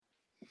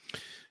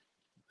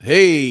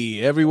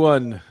Hey,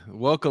 everyone.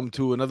 Welcome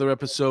to another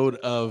episode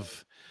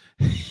of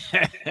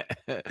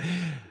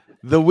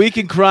The Week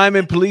in Crime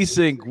and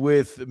Policing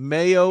with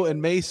Mayo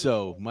and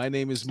Meso. My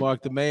name is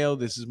Mark DeMayo.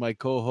 This is my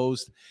co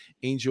host,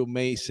 Angel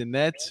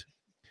Masonette.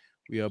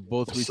 We are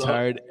both What's up?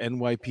 retired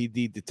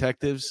NYPD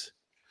detectives.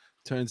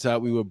 Turns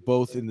out we were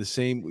both in the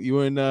same. You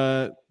were in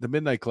the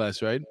midnight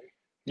class, right?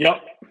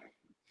 Yep.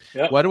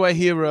 Yep. Why do I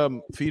hear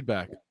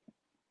feedback?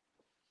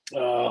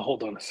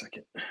 Hold on a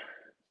second.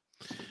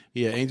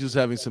 Yeah, Angel's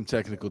having some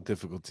technical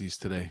difficulties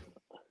today.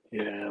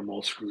 Yeah, I'm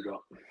all screwed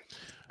up.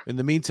 In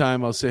the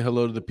meantime, I'll say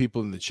hello to the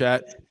people in the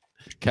chat.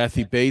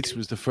 Kathy Bates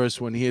was the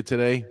first one here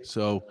today.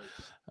 So,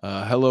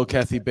 hello,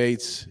 Kathy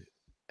Bates.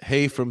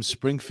 Hey from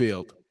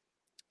Springfield,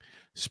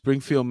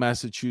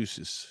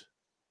 Massachusetts.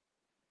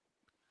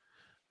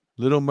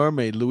 Little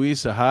Mermaid,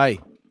 Louisa, hi.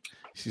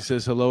 She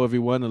says hello,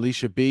 everyone.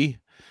 Alicia B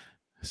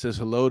says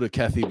hello to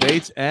Kathy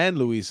Bates and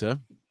Louisa.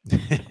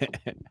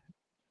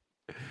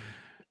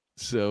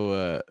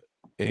 So,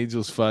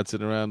 Angel's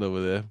fotzing around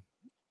over there.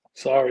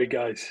 Sorry,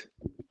 guys.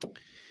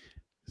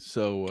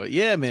 So,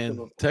 yeah, man,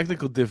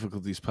 technical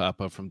difficulties pop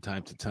up from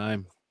time to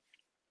time.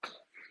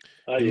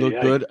 You look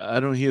Aye. good. I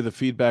don't hear the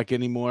feedback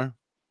anymore.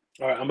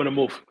 All right, I'm gonna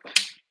move.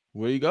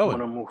 Where are you I'm going?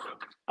 gonna move.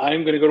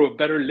 I'm gonna go to a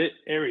better lit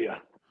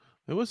area.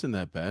 It wasn't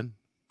that bad.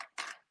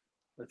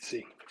 Let's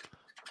see.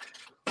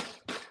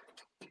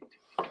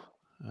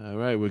 All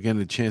right, we're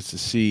getting a chance to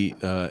see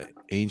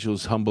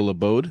Angel's humble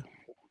abode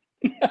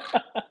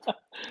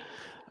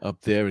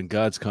up there in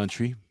God's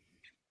country.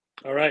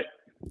 All right.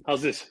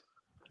 How's this?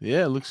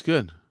 Yeah, it looks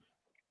good.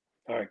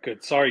 All right,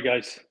 good. Sorry,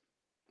 guys.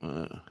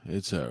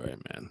 It's all right,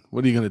 man.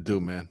 What are you gonna do,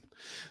 man?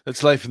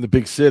 That's life in the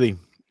big city.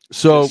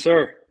 So, Yes,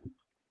 sir.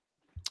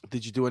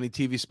 did you do any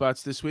TV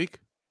spots this week?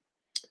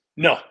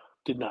 No,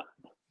 did not.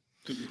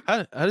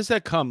 How does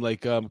that come?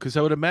 Like, because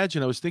I would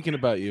imagine I was thinking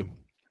about you.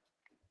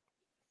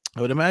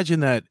 I would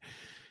imagine that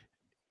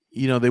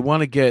they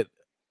want to get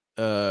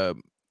uh,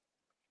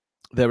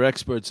 their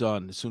experts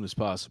on as soon as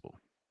possible.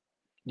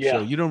 Yeah.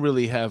 So you don't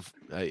really have.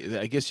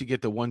 I guess you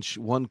get the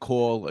one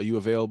call. Are you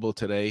available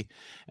today?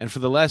 And for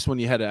the last one,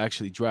 you had to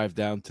actually drive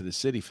down to the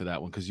city for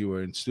that one because you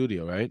were in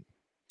studio, right?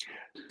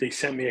 They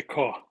sent me a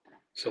car.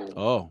 So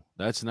Oh,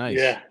 that's nice.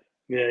 yeah.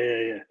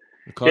 The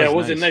Yeah, car's it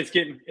wasn't nice.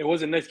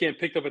 nice getting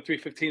picked up at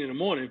 3:15 in the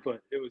morning,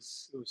 but it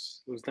was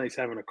nice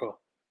having a car.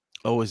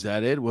 Oh, is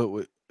that it?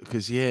 What?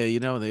 Because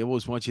they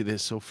always want you there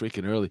so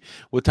freaking early.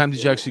 What time did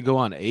you Yeah. actually go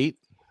on? 8?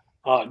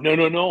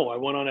 No. I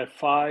went on at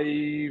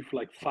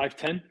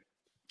 5:10.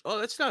 Oh,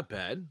 that's not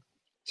bad.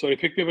 So they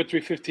picked me up at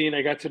 3:15.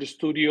 I got to the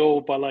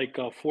studio by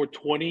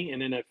 4:20,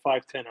 and then at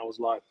 5:10 I was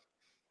live.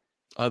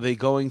 Are they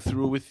going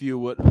through with you?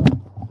 What?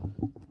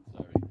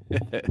 Sorry.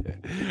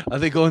 Are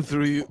they going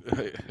through you?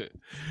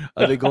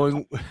 Are they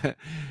going?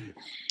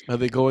 Are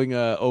they going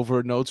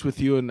over notes with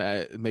you and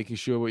making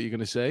sure what you're going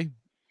to say?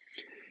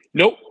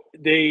 Nope.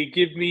 They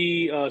give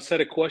me a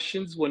set of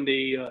questions when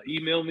they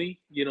email me,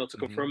 to Mm-hmm.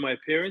 confirm my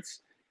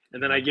appearance,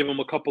 and then I Mm-hmm. give them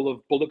a couple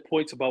of bullet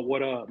points about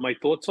what my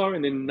thoughts are,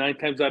 and then 9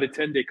 times out of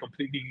 10 they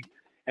completely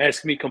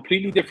ask me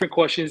completely different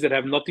questions that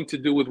have nothing to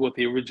do with what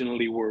they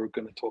originally were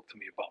going to talk to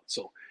me about.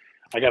 So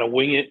I got to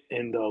wing it,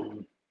 and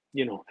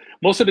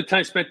most of the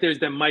time spent there is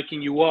them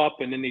miking you up,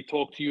 and then they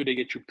talk to you, they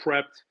get you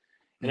prepped,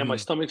 and then my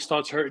Mm-hmm. stomach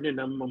starts hurting, and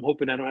I'm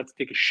hoping I don't have to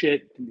take a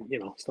shit,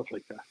 stuff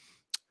like that.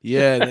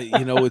 Yeah,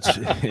 it's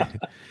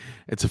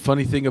it's a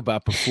funny thing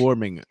about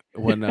performing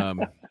when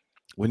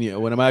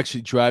when I'm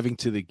actually driving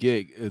to the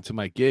gig to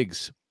my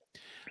gigs.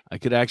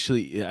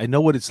 I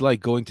know what it's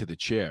like going to the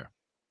chair,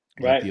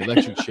 like Right. the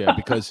electric chair,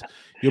 because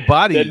your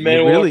body Dead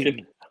man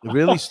walking. it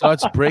really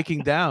starts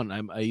breaking down.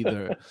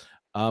 My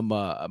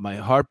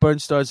heartburn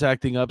starts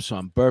acting up, so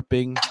I'm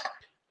burping,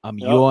 I'm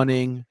Yep.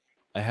 yawning,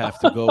 I have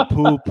to go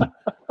poop,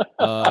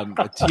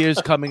 a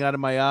tears coming out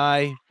of my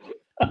eye,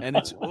 and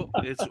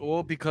it's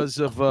all because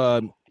of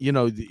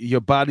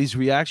your body's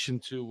reaction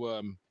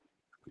to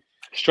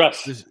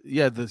Stress.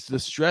 the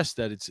stress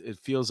that it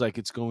feels like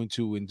it's going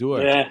to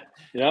endure. Yeah.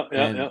 Yep. Yep.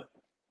 And Yep.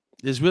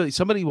 there's really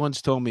somebody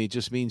once told me it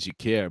just means you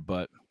care,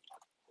 but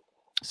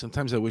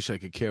sometimes I wish I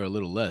could care a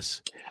little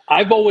less.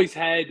 I've always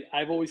had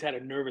a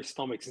nervous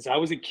stomach since I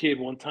was a kid.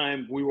 One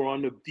time we were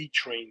on the D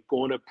train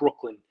going to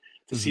Brooklyn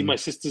to see Hmm. my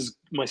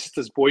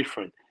sister's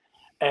boyfriend,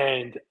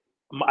 and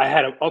I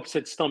had an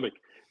upset stomach.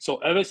 So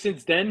ever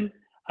since then,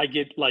 I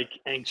get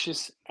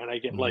anxious and I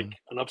get Hmm.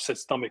 an upset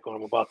stomach when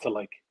I'm about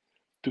to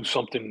do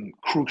something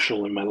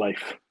crucial in my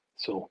life.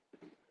 So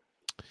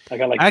I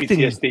got Acting,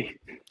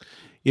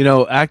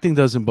 PTSD. acting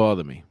doesn't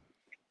bother me.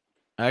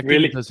 Acting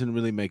Really? doesn't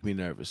really make me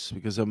nervous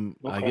because I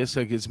Okay. guess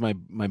like it's my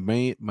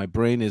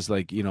brain is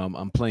like,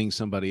 I'm playing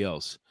somebody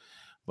else.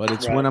 But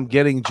it's when Right. I'm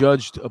getting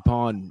judged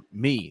upon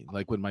me,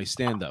 like with my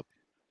stand up,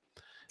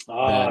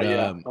 that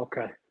Yeah.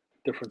 Okay.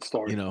 Different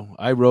story.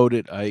 I wrote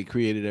it, I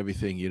created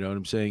everything, you know what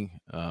I'm saying?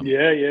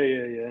 Yeah. Yeah.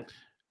 Yeah. Yeah.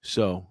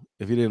 So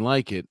if you didn't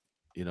like it,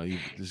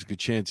 there's a good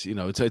chance,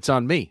 it's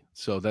on me.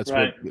 So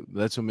Right.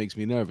 that's what makes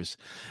me nervous.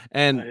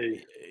 And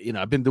I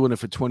I've been doing it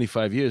for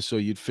 25 years, so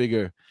you'd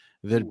figure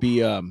there'd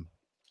be Oof.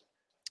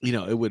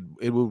 it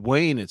would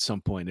wane at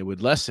some point. It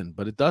would lessen,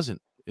 but it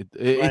doesn't. Right.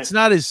 It's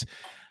not as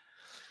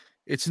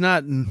it's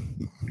not.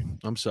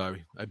 I'm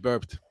sorry, I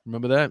burped.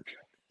 Remember that?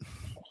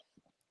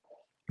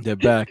 They're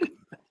back.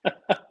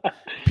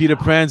 Peter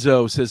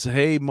Pranzo says,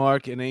 "Hey,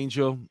 Mark and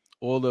Angel,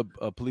 all the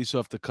police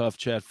off the cuff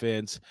chat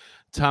fans.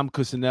 Tom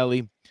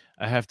Cusinelli,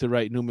 I have to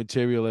write new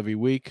material every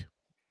week.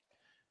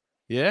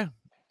 Yeah,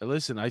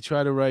 listen, I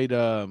try to write.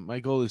 My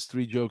goal is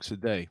 3 jokes a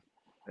day.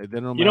 They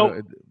don't You matter.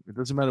 know, It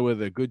doesn't matter whether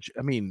they're good.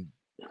 I mean,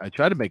 I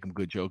try to make them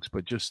good jokes,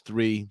 but just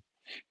 3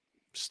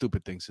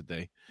 stupid things a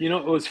day. it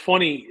was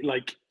funny.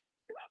 Like,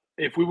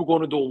 if we were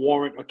going to do a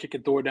warrant or kick a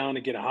door down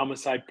and get a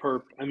homicide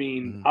perp, I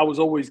mean, Hmm. I was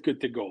always good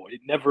to go.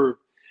 It never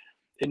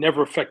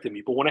affected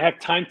me. But when I have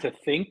time to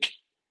think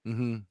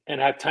Hmm.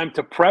 and I have time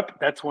to prep,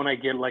 that's when I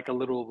get like a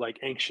little like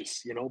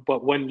anxious.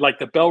 But when like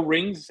the bell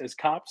rings as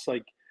cops,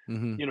 like,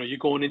 Hmm. you're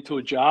going into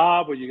a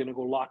job or you're gonna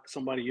go lock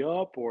somebody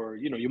up, or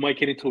you might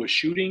get into a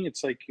shooting.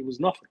 It's like it was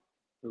nothing.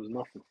 It was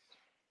nothing.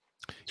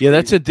 It's Yeah,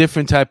 that's crazy. a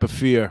different type of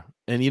fear.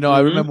 And I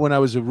Hmm. remember when I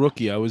was a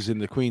rookie, I was in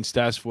the Queens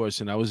Task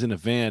Force, and I was in a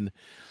van,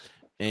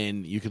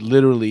 and you could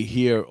literally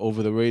hear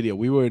over the radio.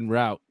 We were en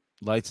route,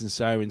 lights and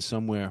sirens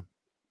somewhere,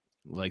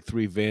 like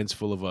 3 vans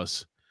full of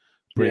us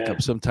break Yeah.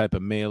 up some type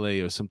of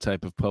melee or some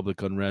type of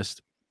public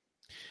unrest,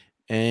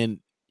 and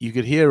you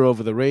could hear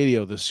over the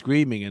radio the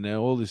screaming and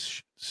all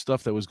this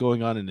stuff that was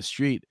going on in the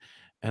street.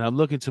 And I'm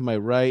looking to my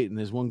right, and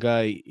there's one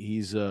guy.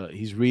 He's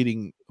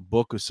reading a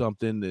book or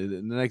something.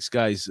 The next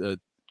guy's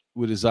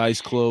with his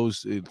eyes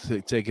closed,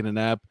 taking a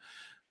nap.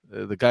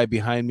 The guy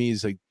behind me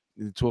is like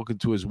talking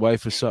to his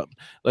wife or something.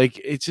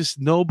 Like, it's just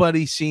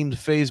nobody seemed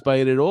phased by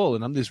it at all.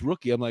 And I'm this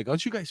rookie. I'm like,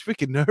 aren't you guys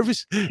freaking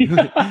nervous?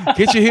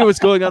 Can't you hear what's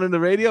going on in the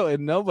radio?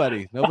 And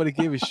nobody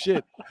gave a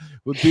shit.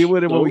 We'll deal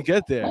with it when we No.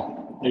 get there.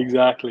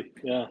 Exactly.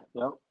 Yeah.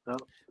 No. No.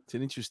 It's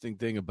an interesting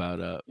thing about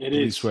It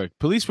police is. work.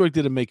 Police work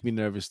didn't make me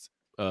nervous.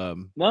 No,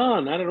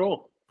 not at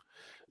all.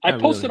 I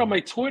Not posted really. on my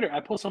Twitter. I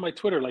posted on my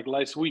Twitter like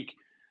last week.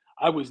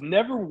 I was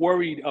never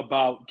worried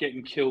about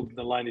getting killed in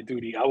the line of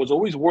duty. I was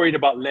always worried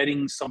about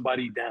letting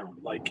somebody down,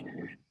 like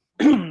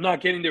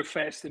not getting there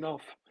fast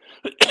enough.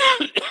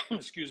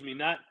 Excuse me,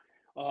 not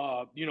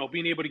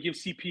being able to give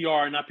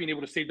CPR, not being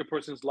able to save the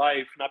person's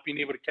life, not being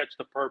able to catch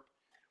the perp.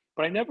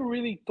 But I never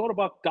really thought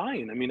about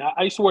dying. I mean,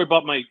 I used to worry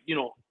about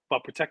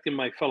about protecting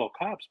my fellow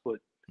cops, but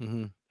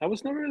Hmm. I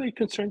was never really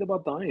concerned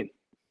about dying.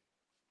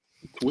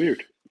 It's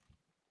weird.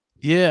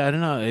 Yeah, I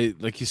don't know.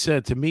 Like you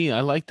said, to me,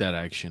 I like that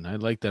action. I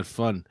like that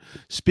fun.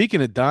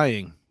 Speaking of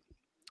dying,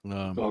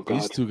 Oh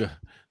these God.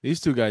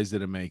 two guys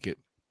didn't make it.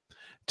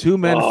 2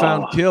 men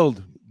found Oh,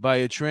 killed by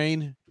a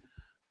train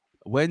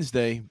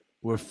Wednesday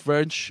were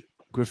French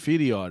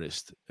graffiti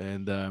artists,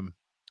 and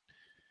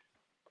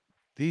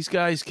these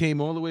guys came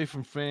all the way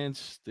from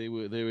France. They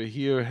were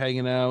here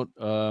hanging out,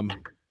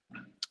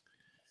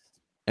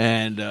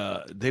 and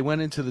they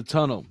went into the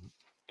tunnel.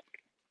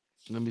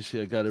 Let me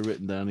see. I got it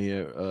written down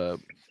here.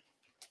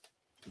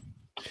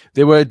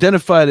 They were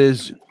identified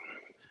as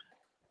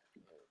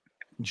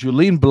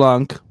Julien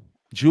Blanc,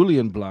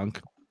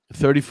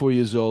 34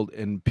 years old,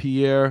 and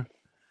Pierre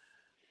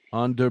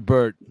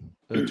Anderbert,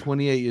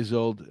 28 years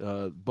old.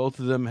 Both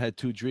of them had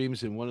 2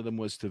 dreams, and one of them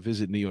was to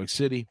visit New York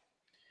City,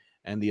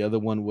 and the other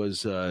one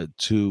was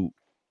to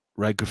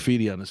write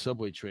graffiti on a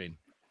subway train.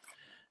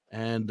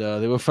 And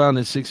they were found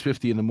at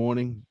 6:50 in the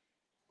morning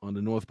on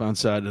the northbound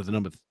side of the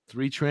number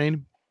 3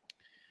 train.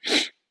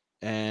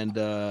 And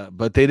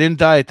but they didn't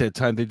die at that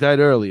time. They died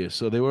earlier,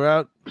 so they were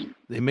out.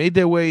 They made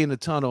their way in the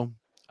tunnel.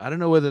 I don't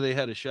know whether they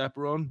had a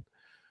chaperone,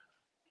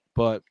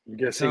 but I'm it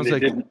guessing they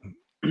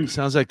didn't.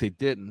 sounds like they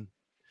didn't.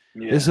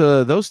 Yeah. There's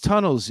those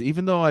tunnels,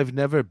 even though I've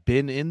never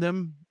been in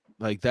them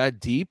like that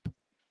deep.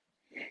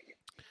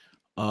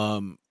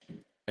 Um,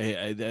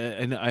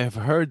 and I have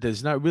heard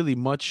there's not really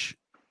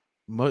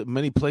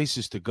many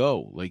places to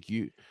go. Like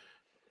you,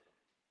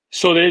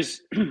 So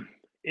there's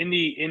in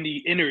the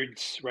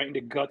innards, right in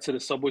the guts of the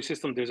subway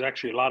system. There's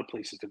actually a lot of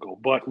places to go.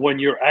 But when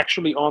you're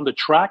actually on the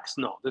tracks,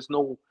 no, there's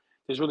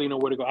really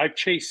nowhere to go. I've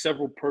chased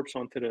several perps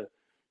onto the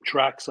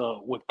tracks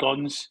with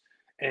guns,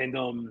 and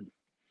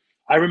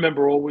I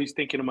remember always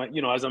thinking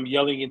to as I'm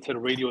yelling into the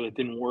radio that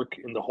didn't work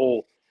in the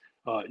hole,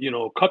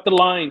 cut the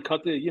line,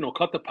 cut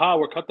the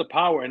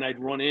power, and I'd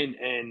run in,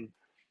 and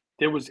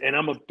and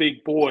I'm a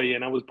big boy,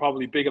 and I was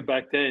probably bigger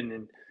back then,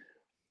 and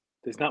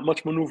there's not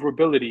much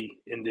maneuverability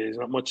and there's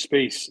not much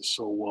space.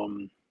 So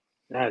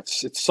yeah, it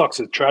sucks.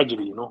 It's a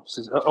tragedy, It's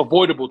an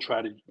avoidable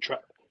that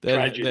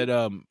tragedy. that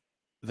um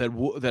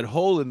that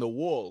hole in the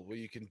wall where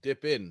you can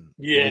dip in.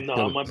 Yeah,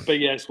 no, my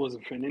big ass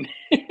wasn't fitting.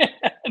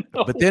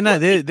 But No they're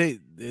not. way.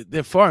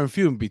 They're far and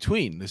few in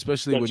between,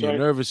 especially when That's you're right.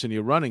 nervous and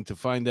you're running to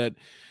find that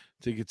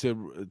to get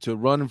to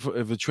run.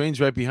 If a train's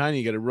right behind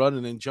you, you got to run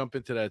and then jump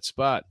into that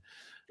spot.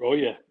 Oh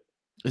yeah.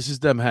 This is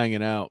them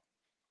hanging out.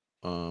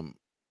 Um,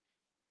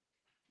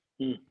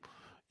 Hmm,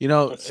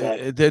 that's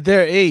sad.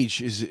 their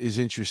age is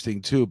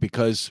interesting too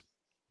because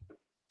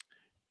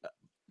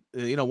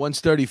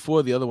one's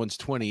 34, the other one's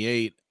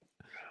 28.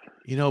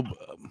 You know,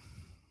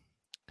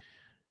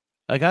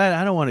 like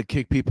I don't want to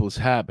kick people's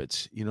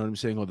habits, you know what I'm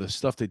saying, or the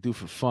stuff they do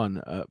for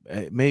fun.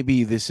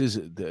 Maybe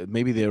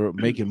maybe they're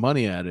making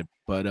money at it,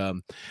 but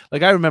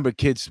like I remember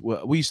kids.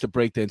 We used to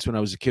break dance when I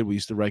was a kid. We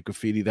used to write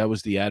graffiti. That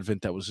was the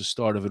advent. That was the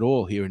start of it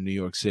all here in New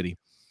York City.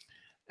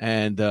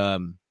 And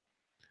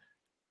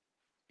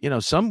you know,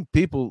 some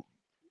people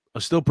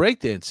are still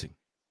breakdancing.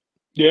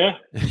 Yeah,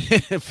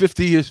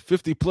 50 years,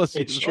 50 plus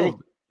it's years true.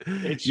 old.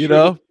 It's You true.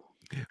 know,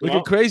 look Yeah.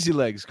 at Crazy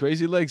Legs.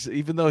 Crazy Legs,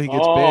 even though he gets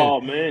Oh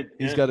banned, man,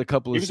 he's yeah. got a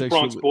couple He of was a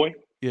Bronx sexual. boy.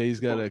 Yeah,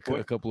 he's got Bronx boy.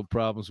 a couple of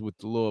problems with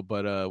the law.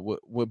 But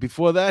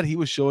before that, he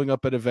was showing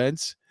up at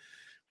events.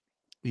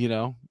 You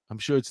know, I'm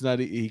sure it's not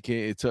he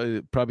can't.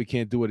 It probably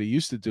can't do what he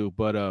used to do.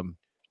 But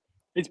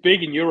It's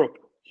big in Europe.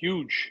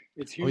 Huge.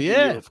 It's oh huge in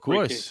yeah, Europe. of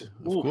course,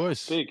 Breakdancing. of Oof,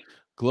 course. big.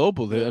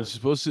 Global. Yeah. They're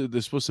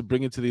supposed to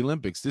bring it to the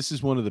Olympics. This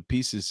is one of the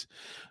pieces,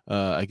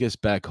 I guess,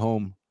 back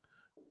home.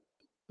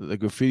 The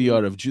graffiti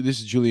art of this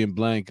is Julian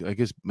Blank. I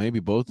guess maybe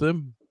both of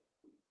them.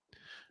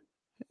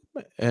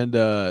 And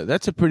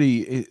that's a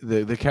pretty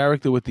the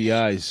character with the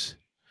eyes.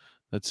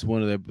 That's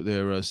one of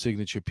their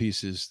signature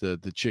pieces.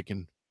 The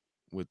chicken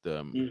with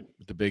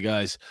the big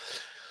eyes.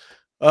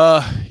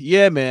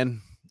 Yeah, man.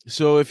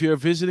 So if you're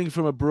visiting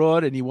from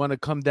abroad and you want to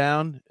come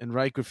down and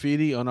write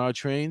graffiti on our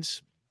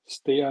trains,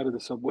 Stay out of the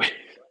subway.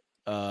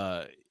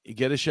 you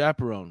get a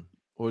chaperone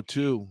or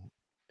two.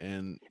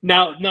 And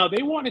Now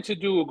they wanted to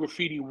do a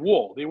graffiti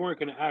wall. They weren't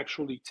going to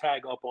actually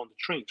tag up on the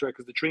trains, right?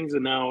 Because the trains are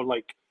now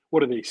like,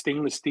 what are they?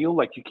 Stainless steel.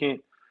 Like you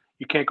can't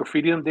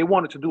graffiti them. They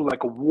wanted to do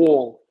like a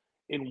wall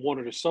in one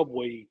of the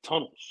subway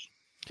tunnels.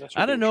 That's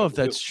what I they don't were know trying if to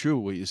do. that's true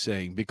what you're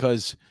saying,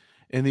 because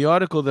in the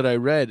article that I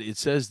read, it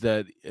says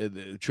that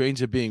the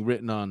trains are being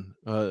written on.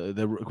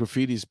 The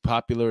graffiti is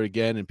popular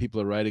again, and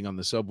people are riding on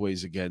the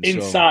subways again. So,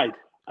 Inside,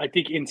 I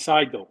think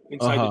inside though,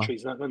 inside the uh-huh.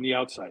 trains, not on the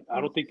outside. I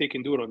don't think they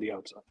can do it on the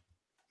outside.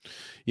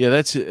 Yeah,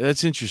 that's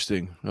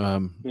interesting. Yeah.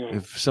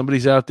 If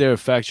somebody's out there, a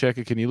fact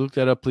checker, can you look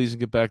that up, please, and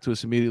get back to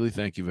us immediately?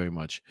 Thank you very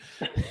much.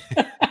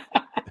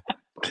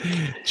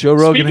 Joe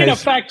Rogan Speaking has.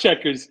 of fact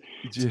checkers,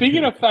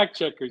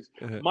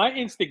 my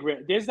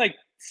Instagram, there's like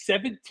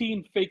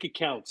 17 fake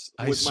accounts.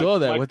 I saw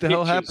that. What the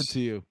hell happened to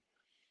you?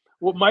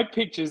 Well, my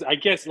pictures, I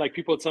guess, like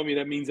people tell me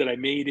that means that I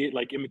made it.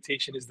 Like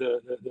imitation is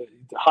the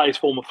highest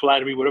form of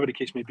flattery, whatever the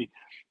case may be.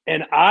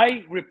 And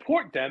I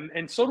report them,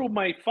 and so do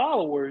my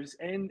followers.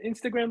 And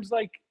Instagram's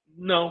like,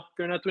 no,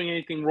 they're not doing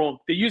anything wrong.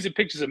 They're using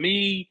pictures of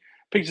me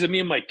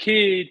and my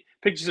kid,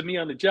 pictures of me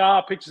on the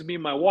job, pictures of me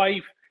and my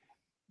wife.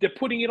 They're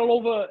putting it all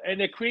over, and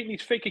they're creating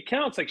these fake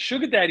accounts, like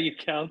sugar daddy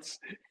accounts,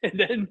 and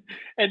then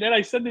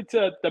I send it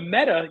to the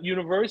Meta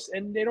universe,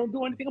 and they don't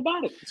do anything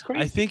about it. It's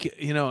crazy. I think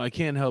I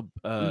can't help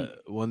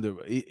wonder.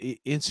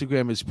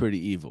 Instagram is pretty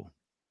evil.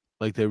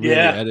 Like they really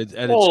at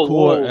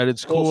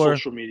its core,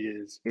 social media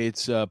is.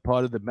 It's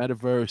part of the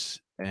metaverse,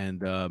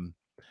 and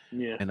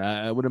yeah. And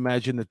I would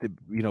imagine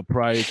that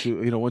prior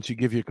to once you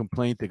give your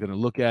complaint, they're going to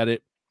look at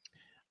it,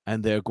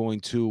 and they're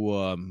going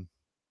to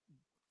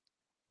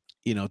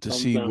to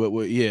see what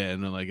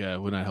and they're like,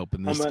 we're not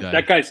helping this guy.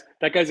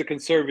 That guy's a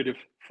conservative.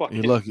 Fuck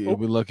You're lucky.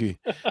 We're lucky,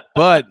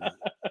 but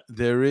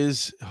there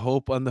is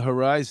hope on the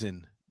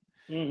horizon.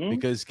 Mm-hmm.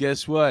 Because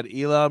guess what?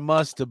 Elon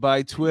Musk to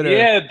buy Twitter.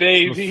 Yeah,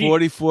 baby. For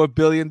 $44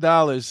 billion.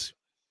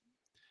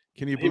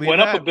 Can you believe it went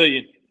that? up $1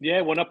 billion. Yeah,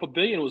 it went up $1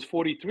 billion. It was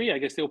 43. I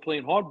guess they were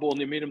playing hardball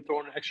and they made him throw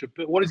in an extra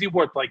bit. What is he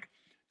worth? Like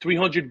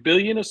 300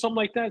 billion or something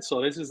like that.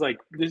 So this is like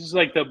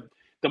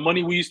the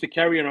money we used to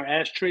carry in our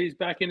ashtrays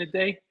back in the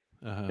day.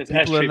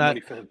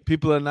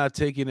 People are not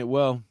taking it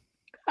well.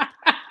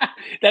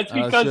 That's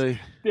because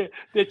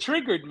they're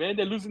triggered, man.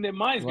 They're losing their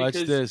minds. Watch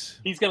because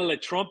this. He's gonna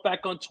let Trump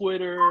back on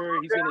Twitter.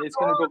 It's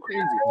gonna go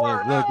crazy.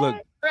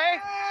 Look.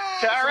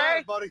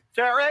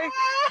 Terry,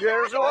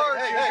 here's your word.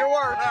 Here's your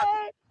word.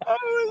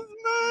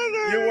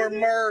 You were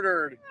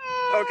murdered.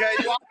 Okay,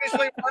 you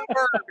obviously weren't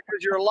murdered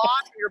because you're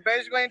alive. You're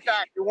basically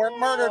intact. You weren't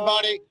murdered,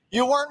 buddy.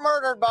 You weren't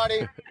murdered,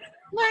 buddy.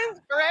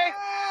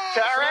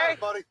 Terry,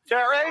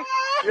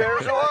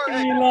 here's your word.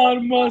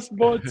 Elon Musk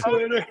bought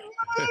Twitter.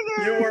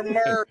 You were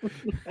murdered.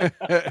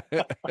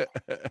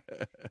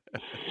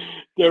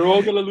 They're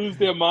all gonna lose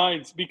their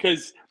minds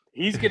because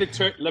he's gonna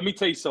turn. Let me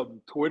tell you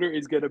something. Twitter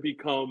is gonna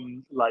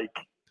become like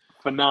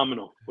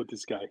phenomenal with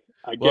this guy.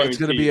 Well, it's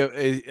gonna be.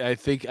 I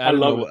think I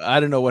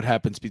don't know what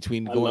happens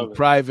between going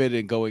private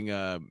and going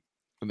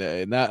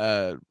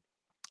not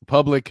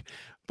public,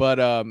 but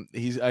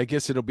I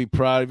guess it'll be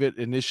private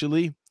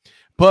initially.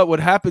 But what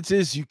happens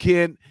is you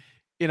can't.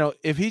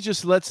 If he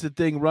just lets the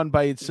thing run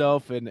by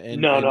itself and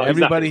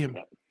everybody,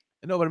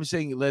 no, what I'm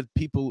saying, let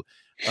people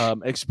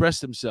express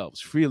themselves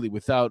freely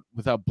without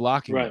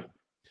blocking them.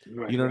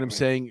 Right, you know what I'm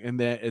saying? In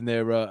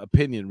their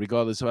opinion,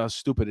 regardless of how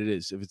stupid it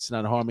is, if it's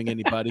not harming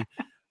anybody,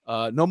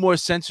 no more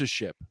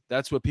censorship.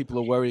 That's what people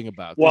are worrying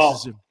about.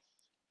 Well,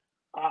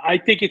 I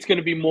think it's going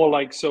to be more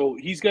like, so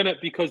he's going to,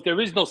 because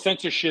there is no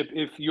censorship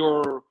if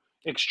you're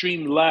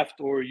extreme left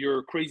or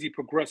you're crazy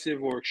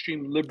progressive or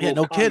extreme liberal. Yeah,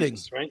 no kidding.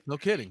 Right? No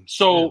kidding.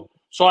 So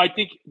I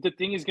think the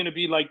thing is going to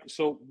be like,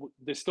 so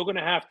they're still going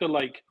to have to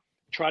like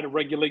try to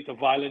regulate the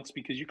violence,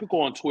 because you could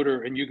go on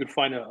Twitter and you could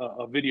find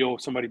a video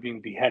of somebody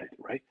being beheaded,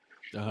 right?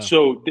 Uh-huh.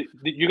 So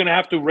you're going to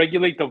have to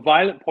regulate the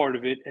violent part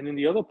of it. And then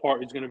the other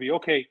part is going to be,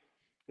 okay,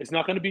 it's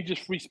not going to be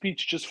just free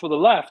speech just for the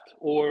left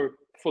or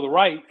for the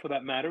right, for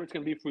that matter. It's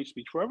going to be free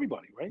speech for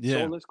everybody, right? Yeah.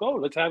 So let's go.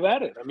 Let's have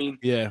at it. I mean,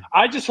 Yeah.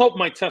 I just hope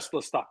my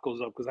Tesla stock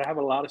goes up, because I have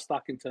a lot of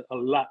stock in Tesla, so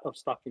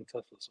I hope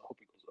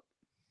it goes up.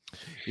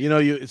 You know,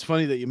 it's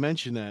funny that you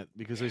mentioned that,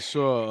 because I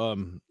saw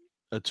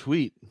a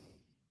tweet,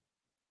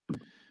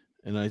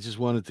 and I just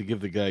wanted to give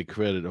the guy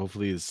credit.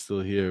 Hopefully he's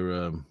still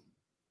here.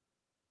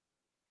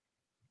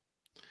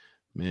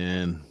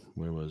 Man,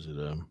 where was it?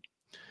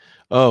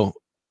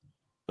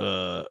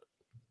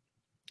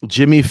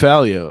 Jimmy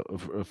Fallon,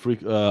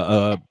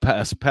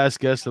 past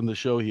guest on the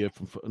show here.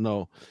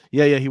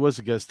 He was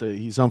a guest.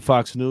 He's on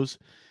Fox News.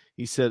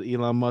 He said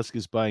Elon Musk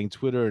is buying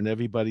Twitter, and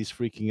everybody's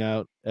freaking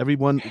out.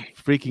 Everyone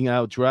freaking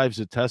out drives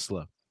a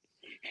Tesla.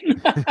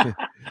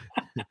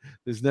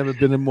 There's never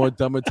been a more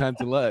dumber time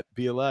to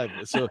be alive.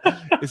 So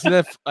isn't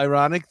that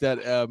ironic that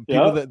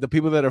the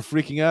people that are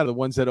freaking out are the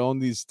ones that own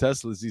these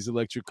Teslas, these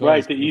electric cars?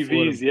 Right, the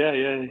EVs. Yeah,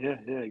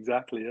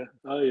 exactly. Yeah.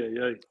 Oh,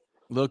 yeah.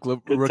 Look,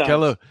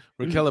 Raquel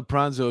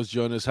Pranzo has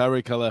joined us. Hi,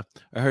 Raquel.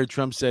 I heard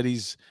Trump said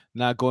he's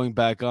not going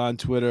back on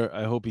Twitter.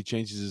 I hope he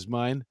changes his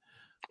mind.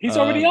 He's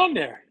already on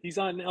there. He's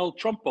on El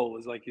Trumpo,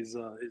 is like his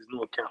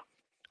new account.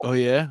 Oh,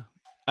 yeah?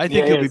 I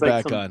think he'll be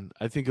back on.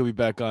 I think he'll be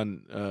back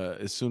on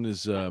as soon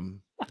as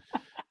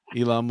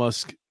Elon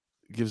Musk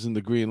gives him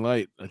the green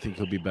light. I think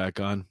he'll be back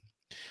on.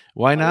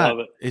 Why not?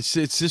 It's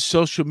just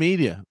social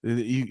media.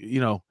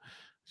 You know,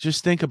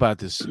 just think about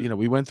this. You know,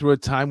 we went through a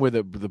time where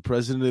the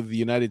president of the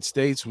United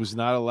States was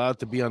not allowed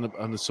to be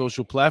on the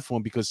social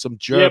platform because some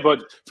jerk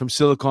from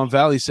Silicon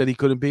Valley said he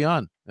couldn't be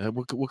on.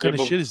 What kind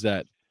of shit is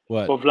that?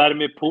 What? But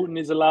Vladimir Putin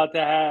is allowed to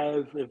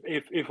have.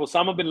 If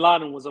Osama bin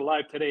Laden was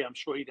alive today, I'm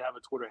sure he'd have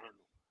a Twitter handle.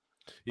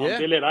 Yeah,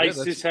 they let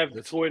ISIS have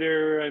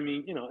Twitter. I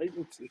mean, you know,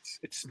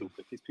 it's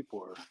stupid. These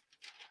people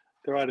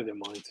they're out of their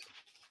minds.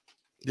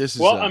 This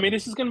is I mean,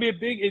 this is going to be a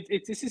big.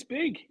 This is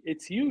big.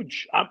 It's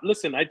huge.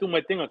 Listen, I do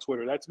my thing on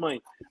Twitter. That's my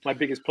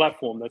biggest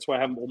platform. That's why I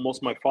have most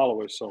of my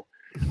followers. So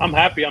I'm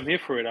happy. I'm here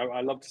for it.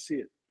 I love to see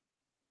it.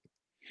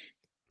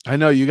 I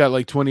know you got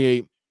like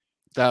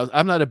 28,000.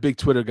 I'm not a big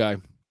Twitter guy.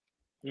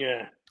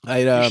 Yeah.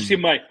 You should see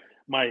my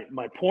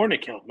porn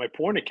account. My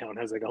porn account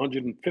has like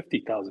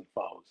 150,000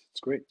 followers. It's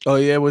great. Oh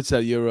yeah, what's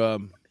that? You're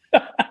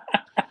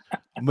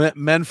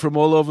men from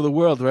all over the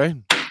world, right?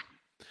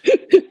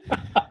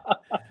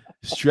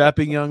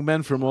 Strapping young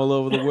men from all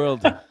over the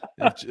world.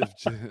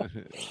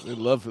 They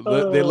love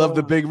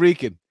the big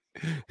Rican.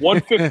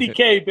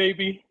 150K,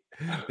 baby.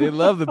 They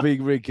love the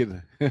big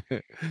Rican.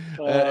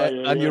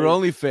 On your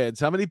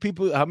OnlyFans, how many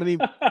people?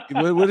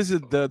 What is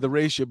it? The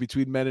ratio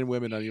between men and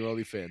women on your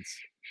OnlyFans?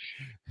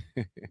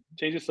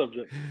 Change the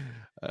subject.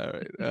 All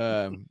right.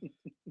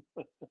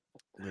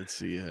 Let's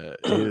see.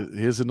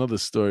 Here's another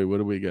story. What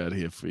do we got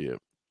here for you?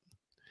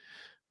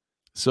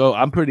 So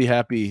I'm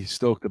pretty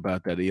stoked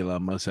about that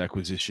Elon Musk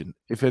acquisition.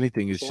 If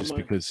anything, it's just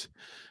because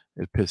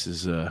it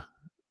pisses a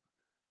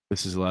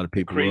lot of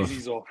people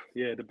Crazies off.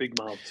 Yeah, the big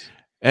mouths.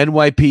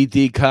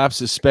 NYPD cop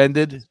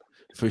suspended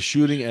for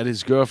shooting at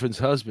his girlfriend's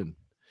husband.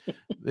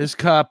 This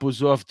cop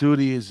was off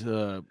duty.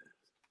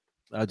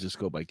 I'll just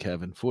go by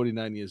Kevin,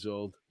 49 years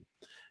old.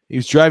 He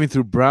was driving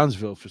through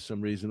Brownsville for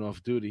some reason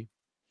off duty.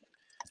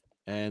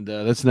 And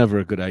that's never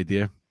a good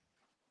idea.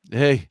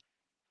 Hey.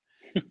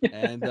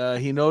 And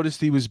he noticed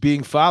he was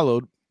being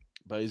followed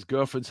by his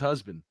girlfriend's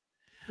husband.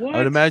 What? I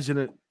would imagine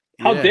it.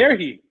 Yeah. How dare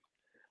he?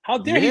 How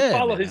dare he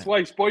follow his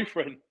wife's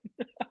boyfriend?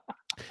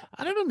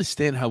 I don't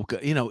understand how,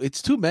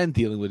 it's two men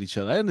dealing with each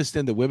other. I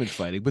understand the women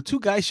fighting, but two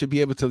guys should be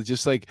able to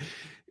just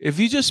if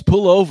you just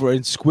pull over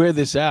and square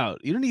this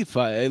out, you don't need to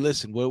fight. Hey,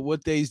 listen,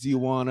 what days do you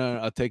want to?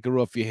 I'll take her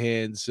off your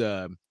hands.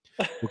 We're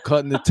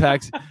cutting the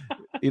tax.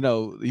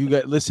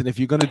 Listen, if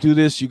you're going to do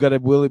this, you got to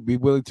be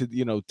willing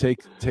to,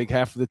 take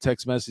half of the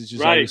text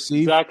messages I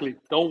receive. Exactly.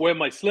 Don't wear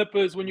my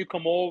slippers when you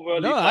come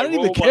over. No, I don't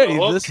even care.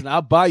 Listen,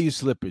 I'll buy you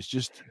slippers.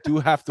 Just do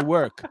half the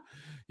work.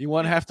 You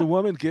want half the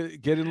woman?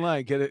 Get in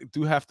line.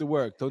 Do half the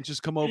work. Don't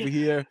just come over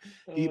here,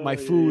 eat my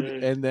food,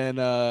 and then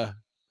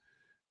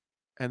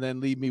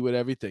leave me with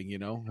everything.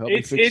 Help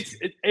me fix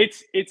it.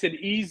 It's an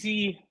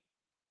easy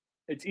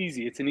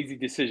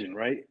decision,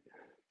 right?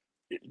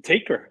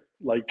 Take her.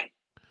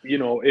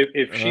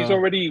 If she's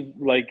already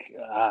I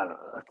don't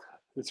know,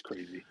 it's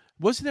crazy.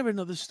 Wasn't there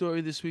another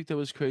story this week that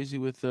was crazy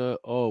with that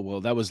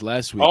was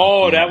last week.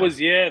 Oh, that was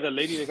the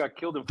lady that got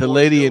killed in the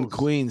lady in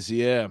Queens,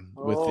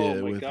 with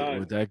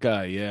that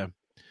guy, yeah.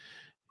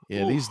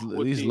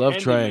 These love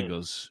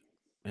triangles,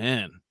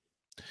 man.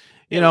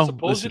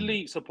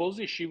 Supposedly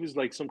she was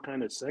like some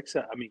kind of sex.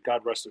 I mean,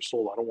 God rest her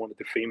soul. I don't want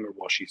to defame her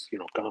while she's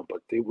gone,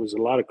 but there was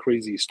a lot of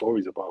crazy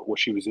stories about what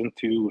she was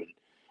into and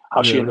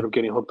how she ended up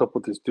getting hooked up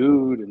with this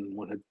dude, and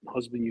when her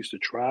husband used to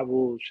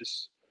travel. It's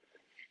just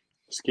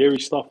scary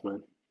stuff,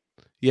 man.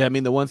 Yeah, I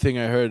mean, the one thing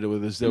I heard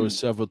was there were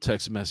several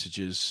text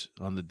messages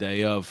on the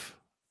day of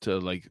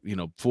to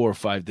 4 or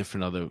 5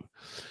 different other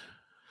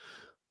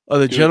Oh,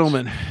 the Dudes.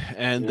 gentleman.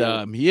 And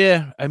Yeah.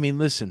 yeah, I mean,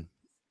 listen,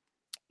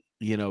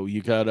 you know,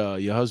 you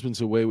got your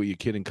husband's away with your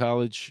kid in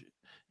college.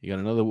 You got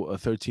another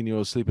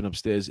 13-year-old sleeping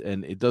upstairs,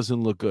 and it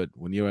doesn't look good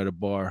when you're at a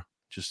bar.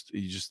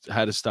 You just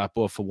had to stop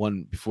off for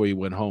one before you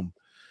went home.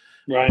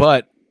 Right.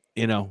 But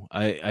you know,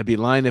 I'd be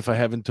lying if I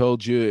haven't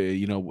told you.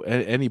 You know,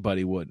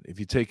 anybody would. If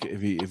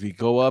you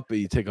go up and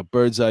you take a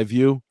bird's eye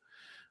view,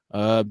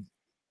 uh,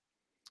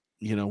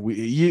 you know,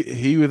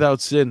 he without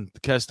sin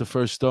cast the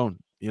first stone.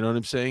 You know what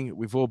I'm saying?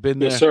 We've all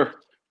been Yes, there. sir.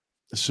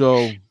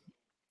 So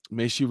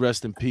may she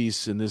rest in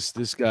peace. And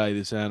this guy,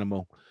 this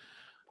animal,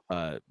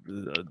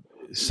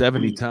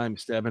 70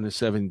 times, stabbing her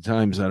 70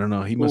 times. I don't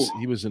know. He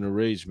was in a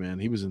rage, man.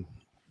 He was in.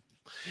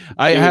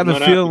 I have a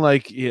feeling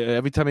like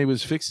every time he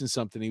was fixing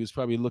something, he was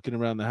probably looking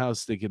around the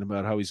house thinking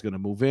about how he's going to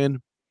move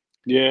in.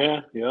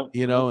 Yeah.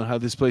 You know, and how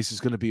this place is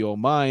going to be all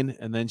mine.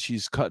 And then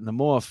she's cutting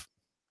him off.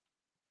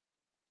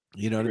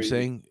 You know what I'm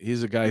saying?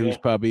 He's a guy who's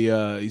probably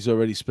he's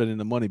already spending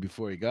the money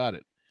before he got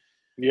it.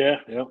 Yeah.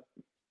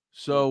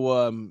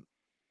 So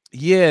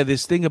yeah,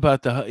 this thing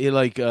about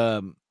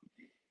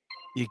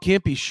you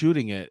can't be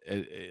shooting it.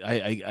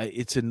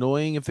 It's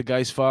annoying if the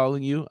guy's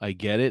following you. I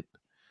get it.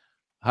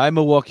 Hi,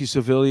 Milwaukee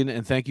Civilian,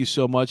 and thank you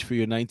so much for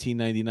your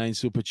 1999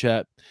 super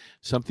chat.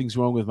 Something's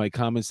wrong with my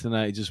comments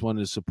tonight. I just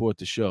wanted to support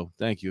the show.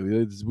 Thank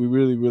you. We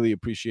really, really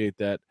appreciate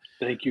that.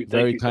 Thank you.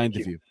 Very kind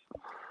of you.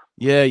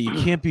 Yeah, you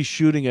can't be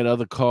shooting at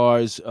other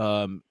cars.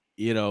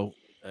 You know,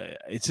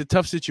 it's a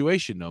tough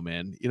situation, though,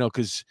 man. You know,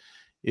 because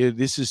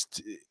this is,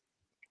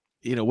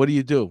 you know, what do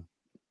you do?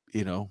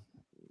 You know.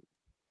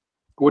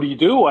 What do you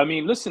do? I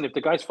mean, listen, if the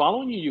guy's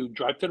following you, you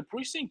drive to the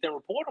precinct and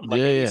report him like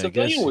a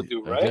civilian would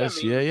do, right? I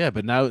mean,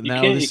 but now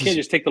you can't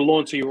just take the law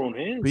into your own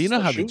hands. But you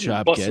know how the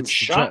job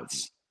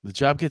gets. The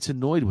job gets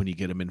annoyed when you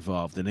get them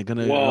involved, and they're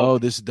gonna,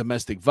 this is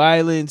domestic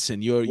violence,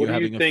 and you're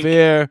having an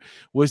affair.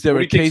 Was there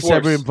a case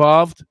ever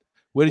involved?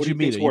 Where did you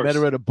meet her? You met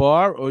her at a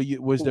bar, or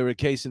was there a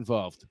case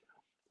involved?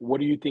 What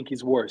do you think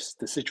is worse,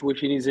 the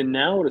situation he's in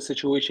now, or the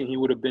situation he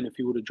would have been if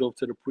he would have drove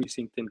to the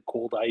precinct and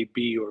called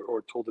IB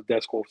or told the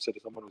desk officer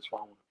that someone was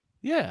following him?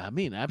 Yeah, I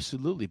mean,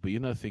 absolutely, but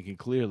you're not thinking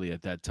clearly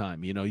at that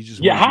time. You know, you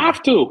just you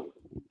have to.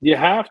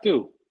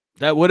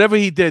 That whatever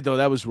he did though,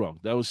 that was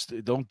wrong. That was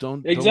don't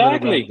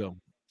exactly.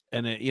 Don't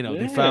and you know,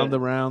 they found the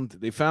round.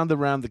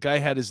 The guy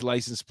had his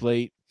license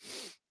plate.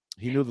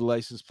 He knew the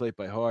license plate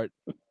by heart.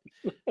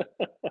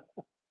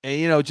 And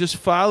you know, just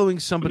following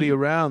somebody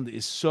around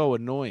is so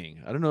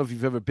annoying. I don't know if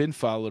you've ever been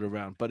followed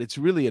around, but it's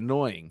really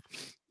annoying.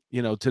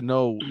 You know, to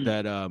know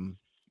that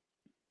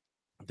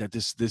that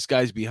this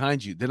guy's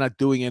behind you. They're not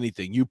doing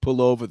anything. You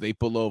pull over, they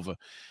pull over.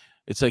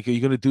 It's like, are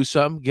you going to do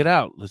something? Get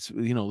out. Let's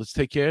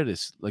take care of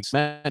this. Like,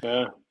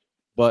 yeah.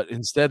 But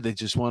instead, they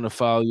just want to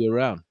follow you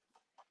around.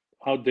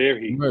 How dare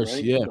he?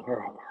 Right? Yeah,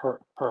 her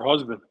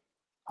husband.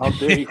 How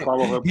dare he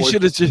follow her boyfriend? He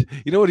should have just,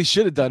 you know what he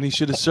should have done? He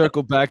should have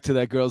circled back to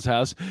that girl's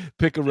house,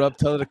 pick her up,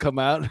 tell her to come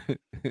out.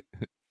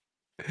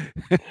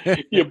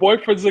 Your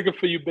boyfriend's looking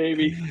for you,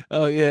 baby.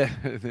 Oh yeah.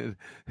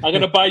 I'm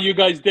gonna buy you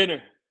guys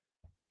dinner.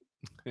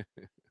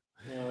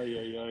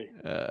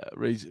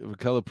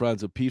 Raquel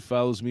Pranzo, Pete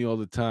follows me all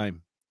the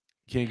time.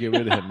 Can't get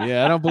rid of him.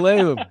 Yeah, I don't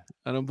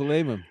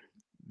blame him.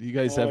 You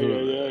guys have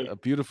a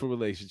beautiful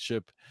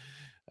relationship.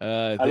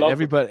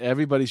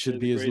 Everybody should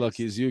be as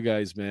lucky as you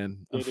guys,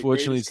 man.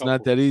 Unfortunately, it's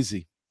not that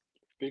easy.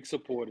 Big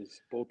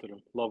supporters, both of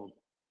them. Love them.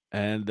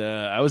 And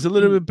I was a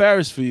little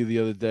embarrassed for you the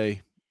other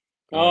day.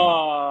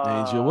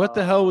 Angel, what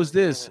the hell was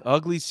this?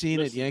 Ugly scene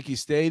at Yankee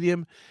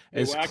Stadium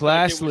as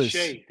classless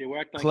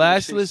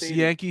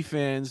Yankee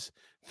fans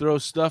throw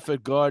stuff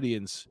at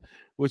Guardians,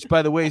 which,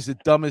 by the way, is the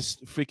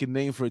dumbest freaking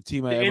name for a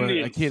team I ever.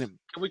 Indians.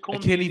 I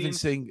can't even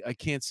say. I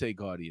can't say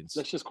Guardians.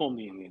 Let's just call them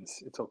the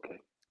Indians. It's okay.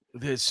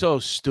 They're so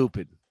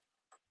stupid.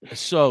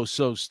 So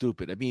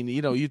stupid. I mean,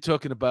 you know, you're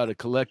talking about a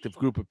collective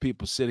group of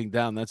people sitting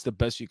down. That's the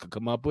best you could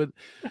come up with.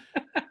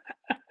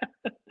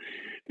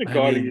 The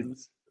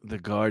Guardians. The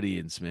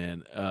Guardians,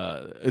 man.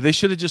 They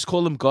should have just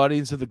called them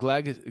Guardians of the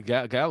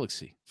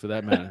Galaxy, for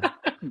that matter.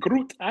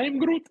 Groot. I am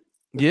Groot.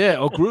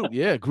 Yeah, Groot.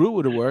 Yeah, Groot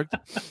would have worked.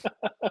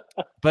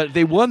 But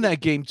they won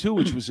that game too,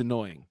 which was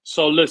annoying.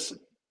 So listen,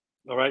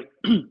 all right.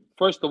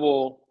 First of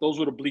all, those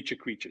were the bleacher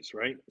creatures,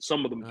 right?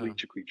 Some of them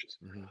bleacher creatures.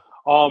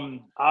 Mm-hmm.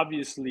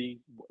 Obviously,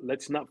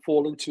 let's not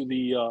fall into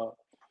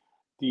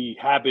the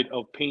habit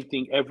of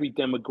painting every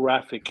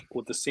demographic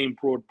with the same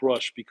broad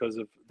brush because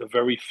of the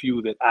very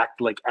few that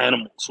act like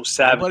animals or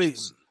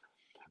savages.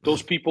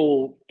 Those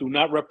people do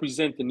not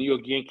represent the New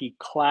York Yankee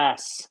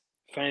class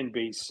fan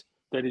base.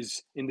 That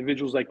is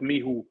individuals like me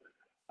who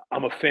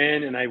I'm a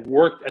fan and I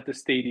worked at the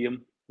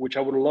stadium, which I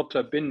would have loved to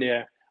have been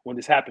there when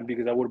this happened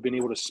because I would have been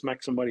able to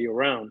smack somebody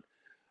around.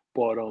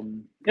 But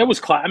it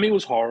was it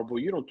was horrible.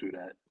 You don't do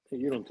that.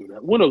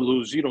 Win or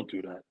lose, you don't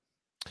do that.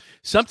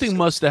 Something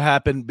must have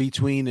happened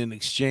between an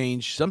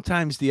exchange.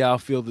 Sometimes the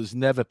outfielders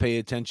never pay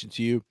attention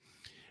to you,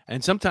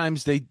 and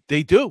sometimes they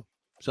do.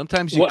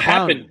 Sometimes you What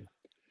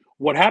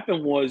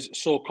happened was,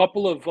 so a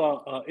couple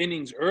of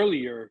innings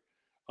earlier,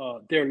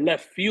 their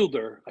left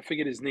fielder, I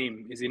forget his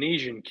name, is an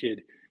Asian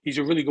kid. He's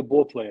a really good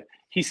ball player.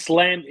 He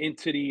slammed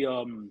into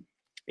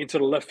the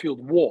left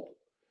field wall.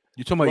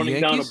 You talking about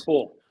running Yankees? down a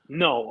ball.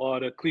 No,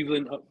 the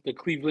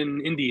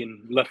Cleveland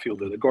Indian left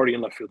fielder, the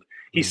Guardian left fielder.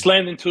 He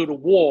slammed into the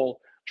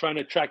wall trying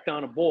to track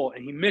down a ball,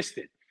 and he missed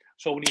it.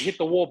 So when he hit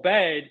the wall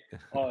bad,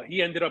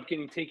 he ended up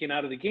getting taken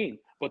out of the game.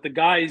 But the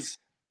guys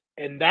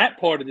in that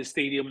part of the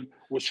stadium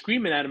were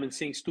screaming at him and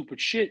saying stupid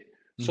shit.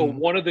 So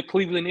one of the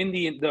Cleveland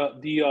Indian,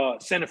 the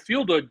center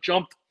fielder,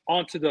 jumped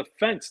onto the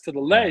fence to the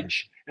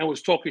ledge and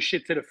was talking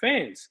shit to the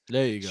fans.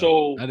 There you go.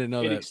 So I didn't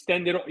know that.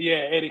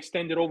 It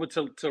extended over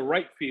to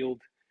right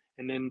field,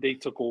 and then they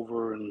took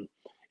over, and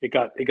it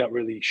got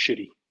really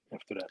shitty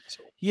after that.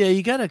 So yeah,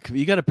 you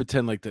gotta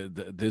pretend like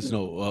there's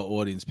no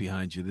audience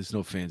behind you, there's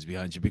no fans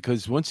behind you,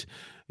 because once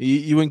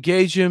you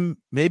engage him,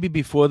 maybe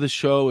before the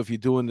show, if you're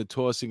doing the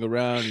tossing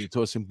around, you're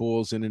tossing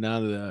balls in and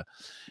out of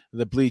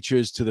the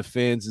bleachers to the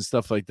fans and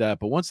stuff like that.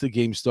 But once the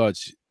game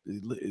starts,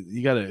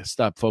 you gotta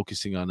stop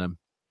focusing on them.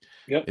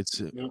 Yeah,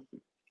 it's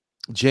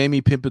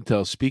Jamie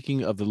Pimpintel.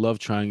 Speaking of the love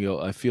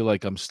triangle, I feel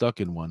like I'm stuck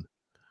in one.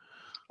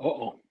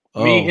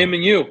 Me, him,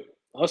 and you.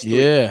 Us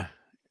three. Yeah.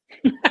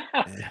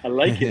 I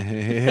like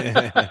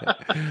it.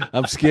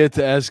 I'm scared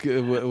to ask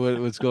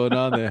what's going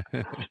on there.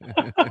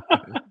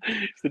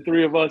 It's the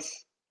three of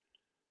us.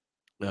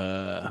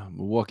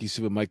 Milwaukee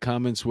Super. My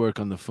comments work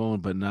on the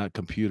phone, but not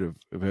computer.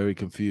 Very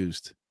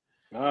confused.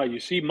 You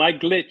see, my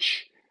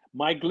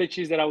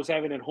glitches that I was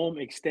having at home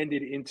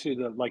extended into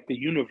the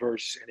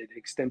universe, and it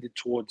extended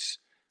towards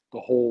the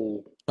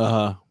whole.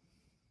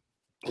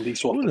 At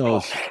least off who the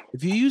knows? cuff.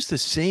 If you use the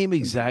same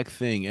exact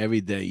thing every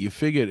day, you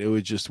figured it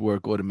would just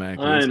work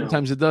automatically. I know.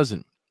 Sometimes it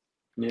doesn't.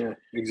 Yeah,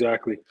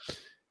 exactly.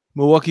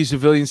 Milwaukee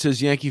Civilian says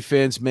Yankee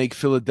fans make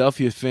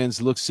Philadelphia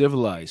fans look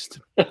civilized.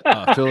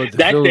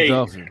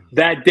 Philadelphia.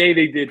 That day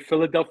they did.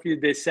 Philadelphia,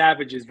 they're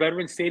savages.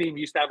 Veterans Stadium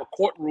used to have a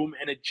courtroom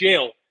and a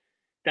jail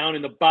down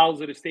in the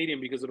bowels of the stadium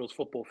because of those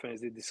football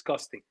fans. They're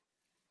disgusting.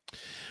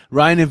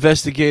 Ryan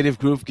Investigative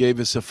Group gave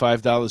us a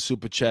 $5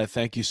 super chat.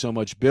 Thank you so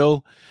much,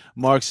 Bill.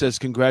 Mark says,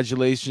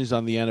 congratulations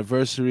on the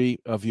anniversary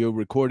of your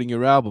recording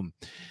your album.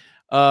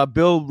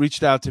 Bill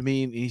reached out to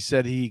me, and he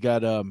said he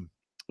got a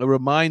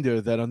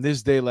reminder that on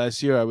this day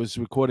last year I was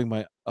recording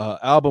my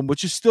album,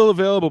 which is still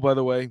available, by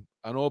the way,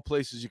 on all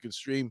places you can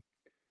stream.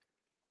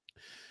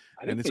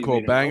 And it's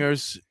called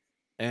Bangers.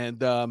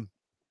 And,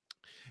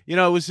 it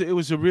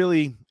was a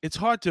really – it's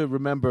hard to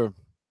remember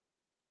 –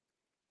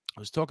 I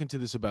was talking to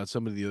this about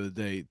somebody the other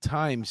day.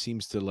 Time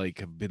seems to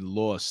have been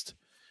lost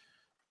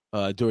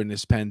during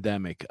this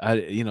pandemic.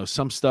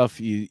 Some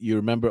stuff you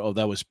remember,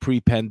 that was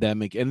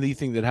pre-pandemic.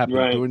 Anything that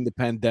happened during the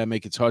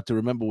pandemic, it's hard to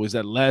remember. Was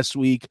that last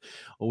week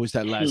or was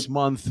that last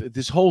month?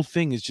 This whole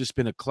thing has just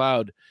been a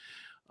cloud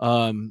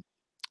for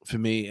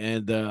me.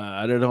 And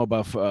I don't know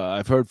about,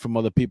 I've heard from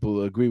other people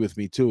who agree with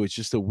me too. It's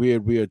just a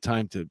weird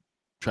time to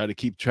try to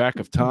keep track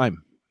of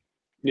time.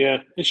 Yeah,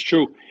 it's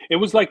true. It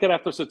was like that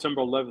after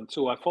September 11th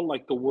too. I felt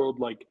like the world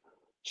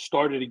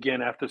started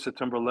again after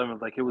September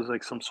 11th. Like it was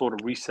like some sort of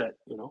reset,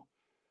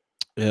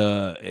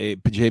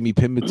 Jamie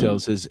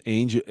Pimentel says,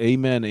 "Angel,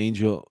 amen,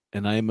 Angel."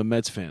 And I am a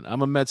Mets fan.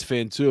 I'm a Mets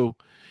fan too.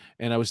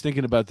 And I was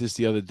thinking about this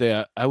the other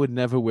day. I would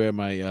never wear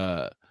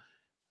my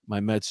my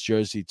Mets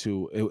jersey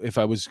if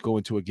I was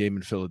going to a game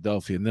in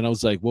Philadelphia. And then I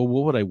was like, well,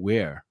 what would I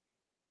wear?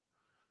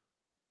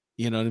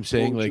 You know what I'm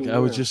saying? I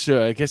was just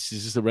I guess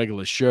it's just a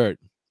regular shirt.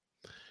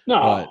 No,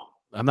 but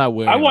I'm not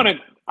wearing. I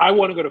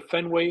want to go to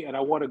Fenway, and I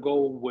want to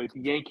go with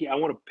Yankee. I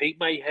want to paint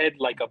my head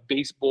like a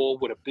baseball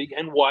with a big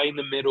NY in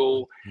the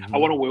middle. I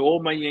want to wear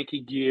all my Yankee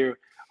gear.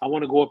 I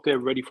want to go up there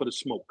ready for the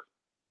smoke.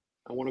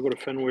 I want to go to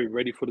Fenway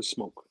ready for the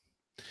smoke.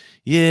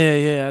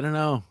 Yeah. I don't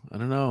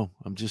know.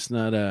 I'm just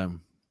not.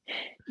 I'm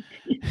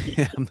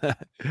not.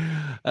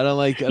 I don't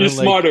like. You're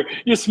smarter.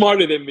 You're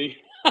smarter than me.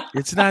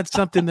 It's not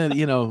something that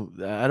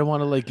I don't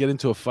want to get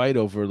into a fight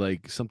over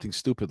something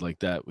stupid like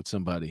that with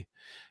somebody.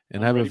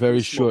 And I have a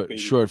very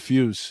short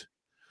fuse.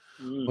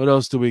 What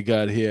else do we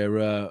got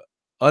here?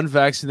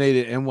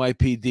 Unvaccinated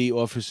NYPD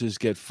officers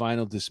get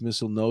final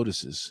dismissal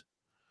notices.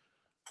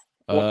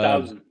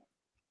 4,000.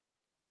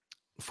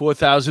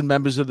 4,000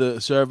 members of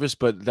the service,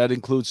 but that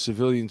includes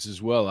civilians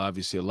as well.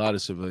 Obviously, a lot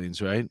of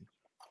civilians, right?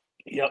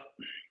 Yep.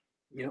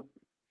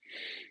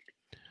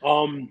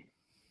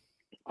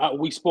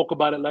 We spoke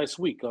about it last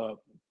week.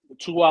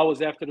 2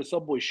 hours after the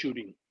subway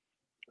shooting.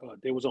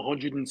 There was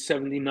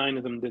 179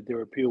 of them that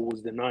their appeal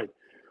was denied.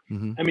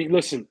 Mm-hmm. I mean,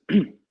 listen,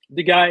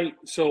 the guy,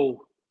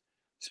 so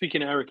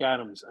speaking of Eric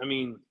Adams, I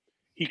mean,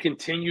 he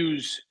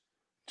continues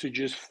to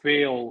just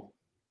fail,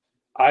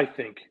 I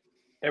think,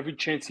 every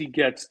chance he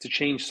gets to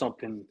change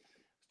something.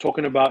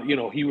 Talking about,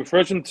 he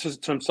refers to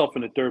himself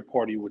in a third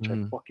party, which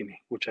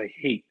which I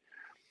hate.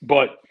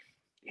 But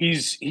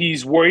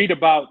he's worried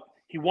about,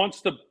 he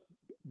wants to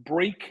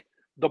break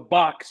the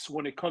box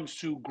when it comes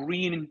to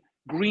green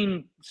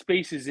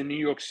spaces in New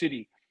York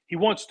City. He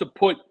wants to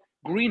put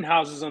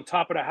greenhouses on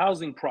top of the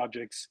housing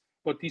projects,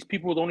 but these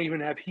people don't even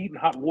have heat and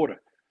hot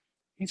water.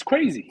 He's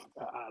crazy.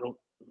 I don't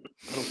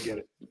get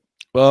it.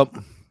 Well,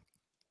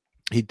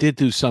 he did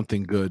do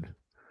something good.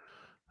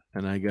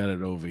 and I got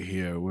it over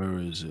here. Where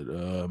is it?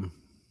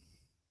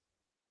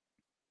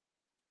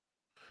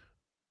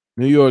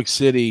 New York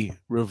City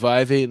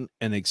reviving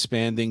and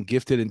expanding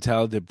gifted and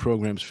talented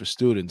programs for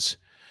students.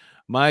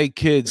 My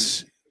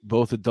kids,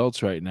 both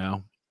adults right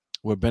now,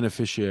 were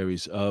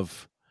beneficiaries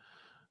of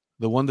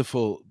the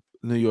wonderful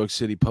New York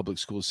City public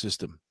school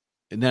system.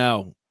 And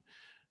now,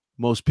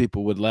 most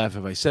people would laugh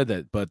if I said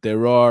that, but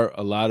there are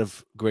a lot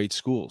of great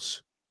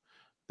schools.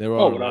 There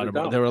Oh, are a without lot a of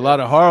doubt. there are a lot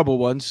of horrible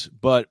ones,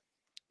 but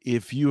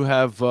if you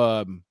have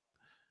a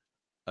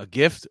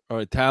gift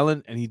or a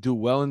talent and you do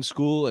well in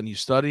school and you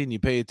study and you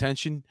pay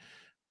attention,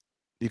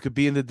 you could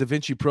be in the Da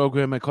Vinci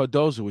program at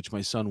Cardozo, which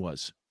my son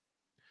was.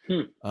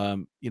 He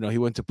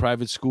went to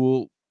private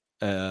school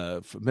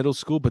for middle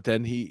school, but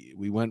then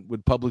we went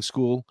with public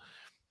school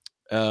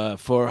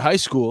for high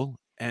school,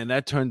 and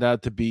that turned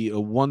out to be a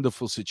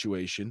wonderful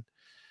situation.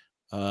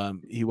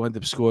 He wound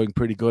up scoring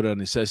pretty good on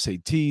his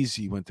SATs.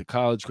 He went to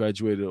college,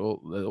 graduated.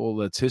 All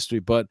that's history.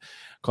 But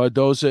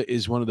Cardozo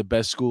is one of the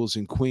best schools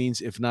in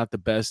Queens, if not the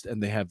best,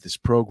 and they have this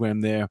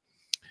program there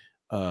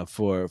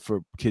for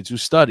kids who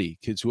study,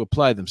 kids who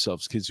apply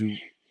themselves, kids who.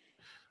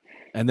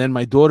 And then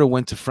my daughter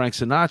went to Frank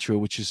Sinatra,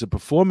 which is a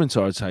performance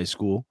arts high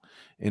school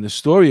in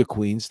Astoria,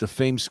 Queens, the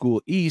famed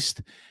school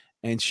East,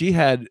 and she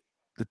had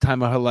the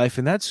time of her life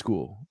in that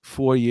school.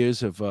 4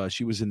 years of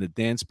she was in the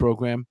dance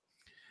program,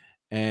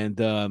 and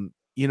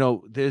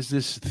there's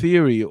this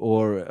theory,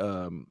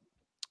 or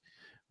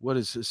what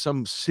is this?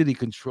 Some city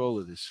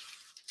controller? This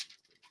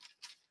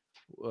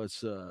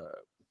was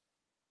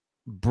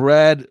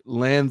Brad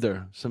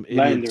Lander. Some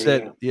idiot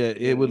said,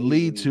 it would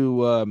lead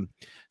to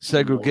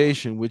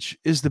segregation, which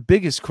is the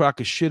biggest crock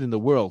of shit in the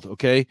world.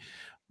 Okay,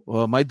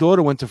 well, my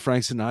daughter went to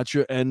Frank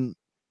Sinatra, and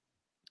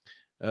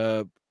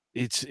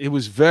it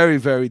was very,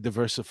 very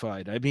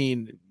diversified. I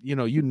mean,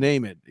 you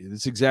name it.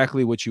 It's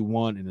exactly what you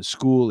want in a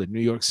school in New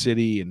York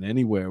City and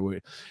anywhere. Where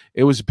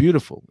it was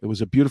beautiful. It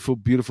was a beautiful,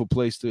 beautiful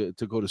place to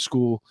go to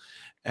school.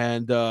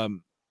 And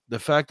the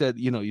fact that,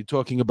 you're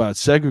talking about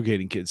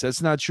segregating kids,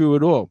 that's not true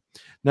at all.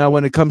 Now,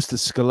 when it comes to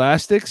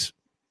scholastics,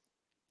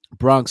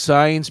 Bronx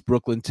Science,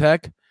 Brooklyn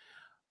Tech,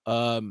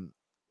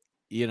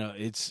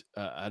 it's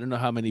I don't know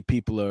how many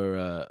people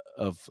are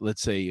of,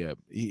 let's say,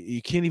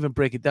 you can't even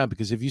break it down,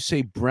 because if you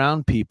say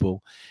brown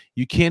people,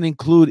 you can't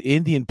include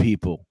Indian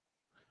people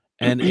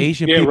and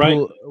Asian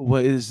people.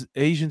 Right.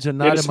 Asians are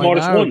not a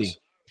minority.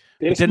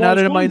 They're not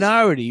a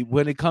minority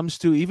when it comes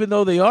to, even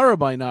though they are a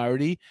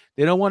minority,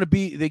 they don't want to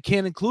be. They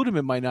can't include them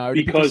in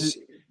minority because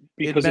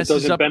it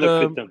doesn't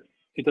benefit them.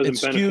 It doesn't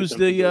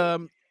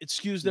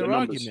excuse their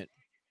argument.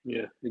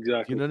 Yeah,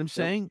 exactly. You know what I'm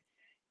saying?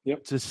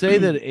 Yep. To say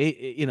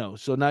that,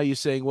 so now you're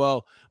saying,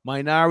 well,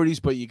 minorities,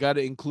 but you got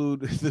to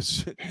include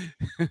the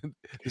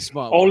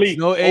small only,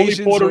 no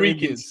Asians, Puerto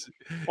Ricans,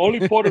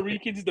 only Puerto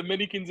Ricans,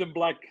 Dominicans, and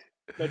black.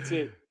 That's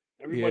it.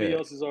 Everybody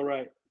else is all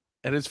right.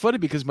 And it's funny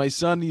because my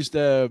son used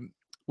to,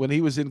 when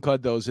he was in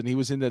Cardozo and he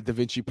was in the Da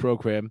Vinci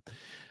program,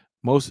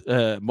 most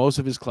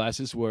of his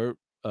classes were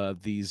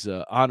these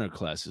honor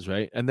classes,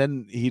 right? And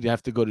then he'd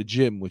have to go to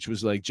gym, which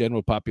was like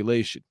general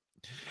population,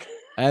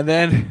 and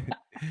then.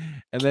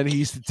 And then he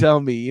used to tell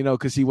me,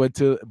 because he went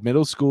to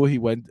middle school, he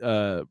went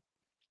to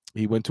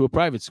a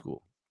private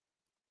school,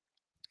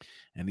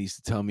 and he used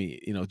to tell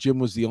me, gym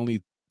was the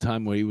only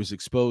time where he was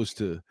exposed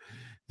to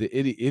the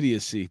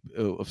idiocy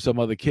of some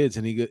other kids,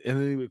 and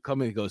then he would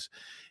come in and goes,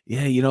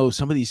 yeah,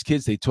 some of these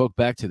kids, they talk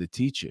back to the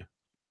teacher.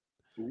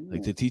 Ooh.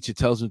 Like the teacher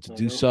tells them to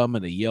do something,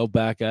 and they yell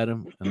back at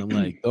him, and I'm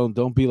like,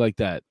 don't be like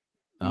that.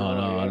 No,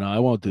 I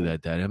won't do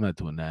that, Daddy. I'm not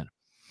doing that.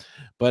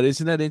 But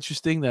isn't that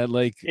interesting that,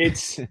 like,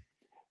 it's.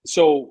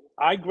 So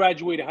I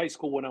graduated high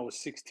school when I was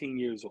 16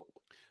 years old.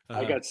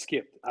 I got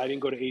skipped. I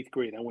didn't go to 8th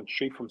grade. I went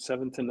straight from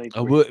 7th to 9th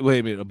grade. Wait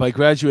a minute. By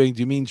graduating,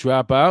 do you mean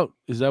drop out?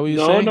 Is that what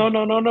you're saying?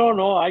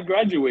 No. I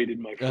graduated,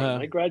 my friend.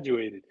 I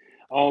graduated.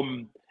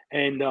 And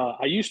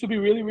I used to be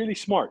really, really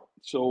smart.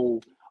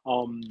 So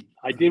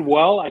I did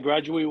well. I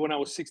graduated when I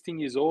was 16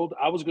 years old.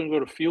 I was going to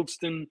go to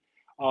Fieldston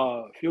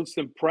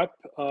Prep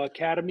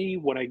Academy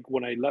when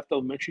I left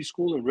elementary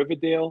school in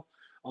Riverdale.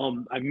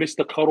 I missed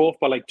the cutoff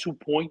by like 2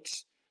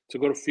 points to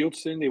go to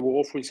Fieldston. They were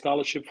offering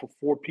scholarship for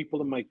 4 people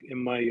in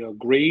my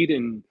grade,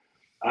 and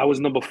I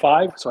was number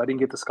 5, so I didn't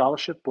get the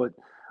scholarship. But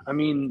I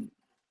mean,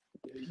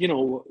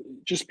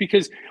 just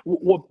because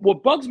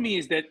what bugs me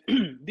is that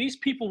these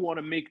people want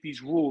to make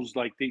these rules,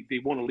 like they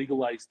want to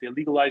legalize. They're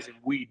legalizing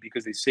weed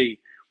because they say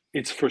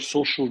it's for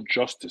social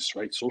justice,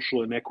 right?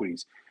 Social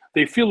inequities.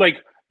 They feel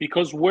like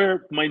because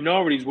we're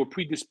minorities, we're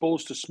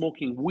predisposed to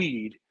smoking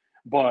weed,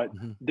 but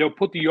they'll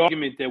put the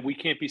argument that we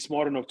can't be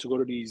smart enough to go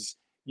to these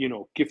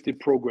gifted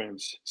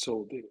programs.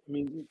 So they're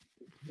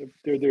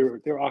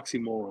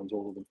oxymorons,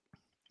 all of them.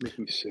 Make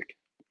me sick.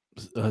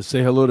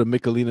 Say hello to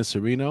Michelina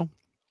Serino.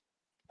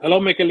 Hello,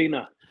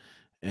 Michelina.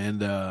 And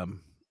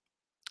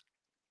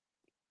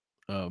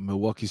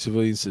Milwaukee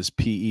Civilian says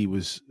PE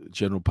was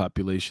general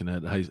population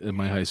in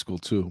my high school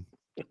too.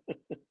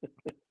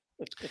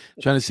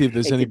 Trying to see if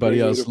there's anybody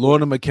else.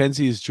 Lorna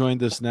McKenzie has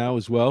joined us now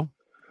as well.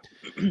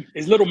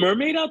 Is Little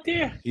Mermaid out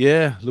there?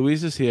 Yeah,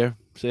 Louisa's here.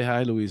 Say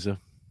hi, Louisa.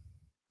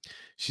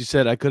 She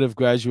said I could have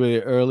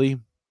graduated early,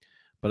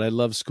 but I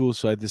love school,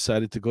 so I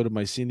decided to go to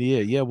my senior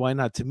year. Yeah, why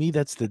not? To me,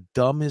 that's the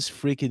dumbest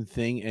freaking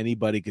thing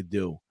anybody could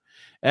do.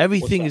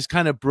 Everything is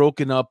kind of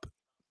broken up.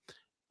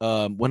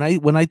 When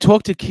I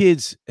talk to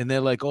kids and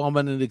they're like, "Oh, I'm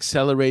on an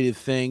accelerated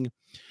thing,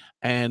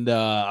 and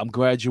I'm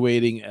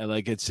graduating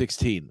at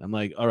 16." I'm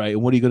like, "All right,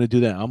 and what are you going to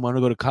do then?" "I'm going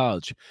to go to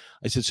college."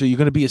 I said, "So you're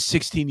going to be a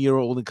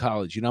 16-year-old in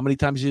college? You know how many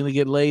times you're going to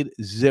get laid?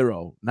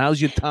 0.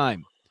 Now's your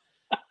time.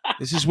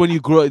 This is when you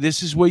grow.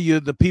 This is where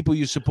the people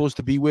you're supposed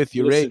to be with.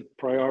 Your age.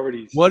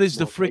 Priorities. What is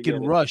the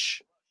freaking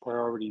rush?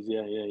 Priorities.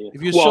 Yeah.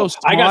 If you're so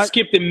smart, I got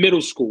skipped in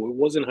middle school. It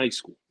wasn't high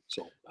school.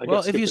 So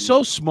if you're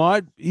so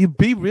smart, you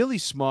be really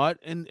smart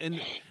and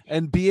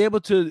be able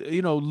to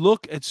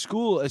look at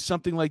school as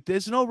something like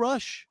there's no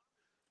rush.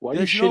 Why are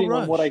you shitting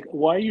on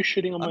Why are you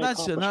shitting on my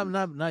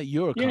accomplishments? Not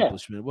your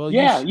accomplishment. Well,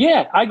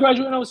 yeah. I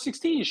graduated when I was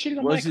 16. You're shitting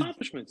on my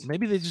accomplishments.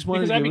 Maybe they just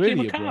wanted to get rid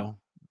of you, bro.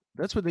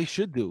 That's what they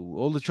should do.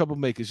 All the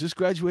troublemakers, just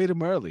graduate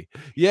him early.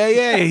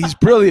 Yeah, he's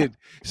brilliant.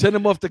 Send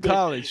him off to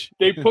college.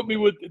 They put me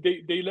with.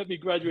 They let me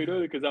graduate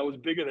early because I was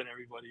bigger than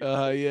everybody.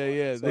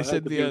 Yeah. So they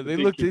said they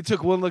looked. They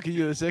took one look at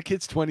you. They said, "That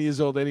kid's 20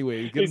 years old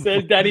anyway." He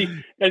says, "Daddy,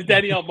 that's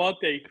Daddy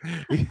Almonte."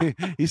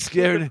 He's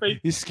scaring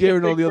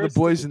all the other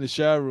boys in the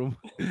shower room.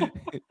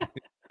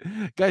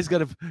 Guy's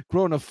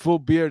grown a full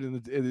beard in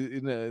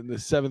the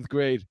 7th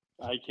grade.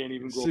 I can't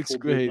even go 6th full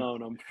grade. beard now,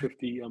 and I'm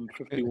 50. I'm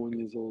 51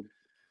 years old.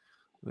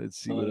 Let's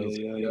see what else.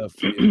 Yeah.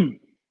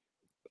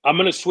 I'm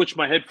gonna switch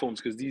my headphones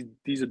because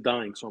these are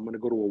dying, so I'm gonna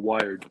go to a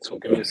wired. So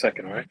give me a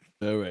second, all right?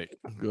 All right,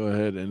 go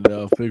ahead, and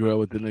I'll figure out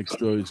what the next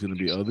story is gonna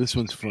be. Oh, this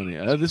one's funny.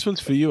 This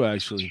one's for you,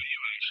 actually.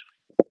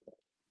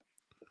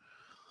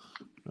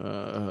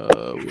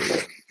 Did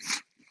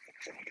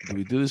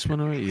we do this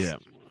one already? Yeah.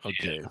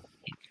 Okay.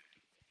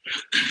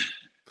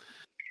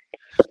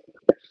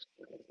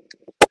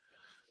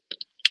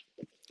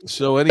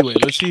 So anyway,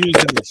 let's see who's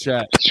in the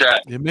chat.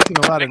 You're making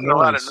a lot of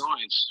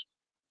noise.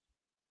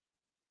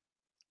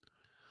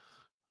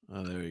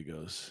 Oh, there he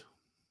goes.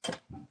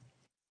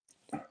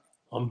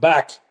 I'm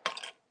back.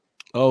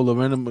 Oh,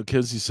 Lorena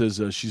McKenzie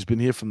says she's been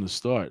here from the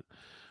start.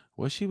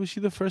 Was she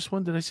the first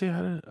one? Did I say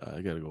how to?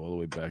 I got to go all the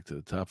way back to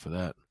the top for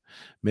that.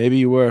 Maybe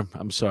you were.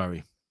 I'm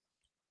sorry.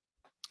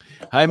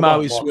 Hi,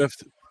 Maui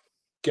Swift.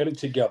 Get it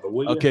together,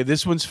 will you? Okay,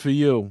 this one's for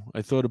you.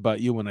 I thought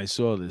about you when I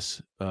saw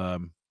this.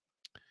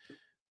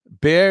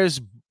 Bears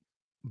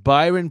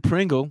Byron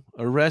Pringle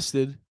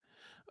arrested,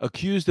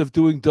 accused of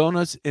doing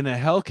donuts in a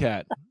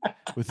Hellcat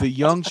with a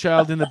young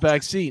child in the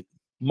back seat.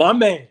 My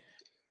man.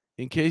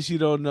 In case you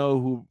don't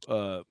know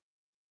who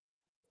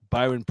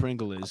Byron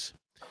Pringle is,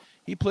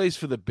 he plays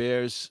for the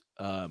Bears.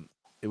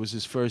 It was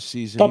his first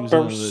season. He was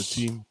on another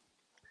team.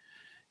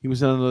 He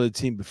was on another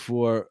team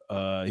before.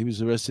 He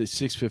was arrested at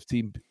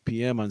 6:15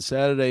 p.m. on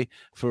Saturday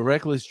for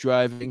reckless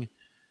driving,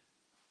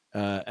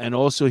 and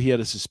also he had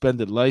a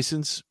suspended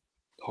license.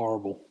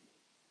 Horrible.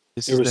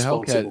 This is the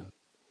Hellcat. What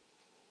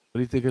do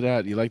you think of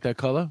that? You like that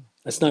color?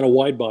 That's not a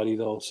wide body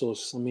though, so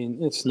it's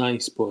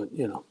nice, but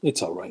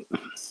it's all right.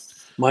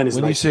 Mine is.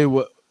 When nice. you say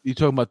what, you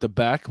talking about the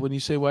back? When you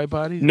say wide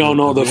body?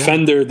 No, the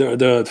fender.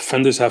 The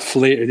fenders have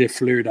flared. They're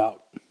flared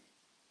out.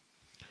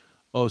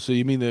 Oh, so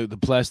you mean the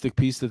plastic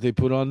piece that they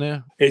put on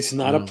there? It's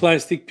not a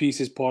plastic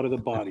piece. It's part of the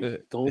body.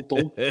 Don't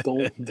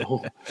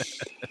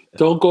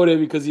go there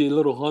because your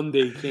little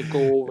Hyundai can't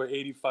go over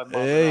 85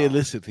 miles. Hey,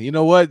 listen. You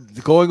know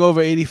what? Going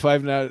over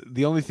 85 now.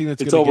 The only thing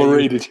that's going to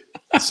overrated.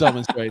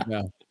 Summons right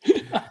now.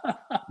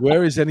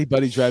 Where is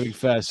anybody driving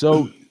fast?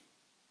 So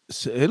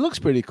it looks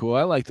pretty cool.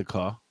 I like the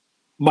car.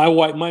 My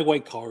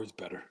white car is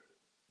better.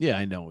 Yeah,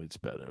 I know it's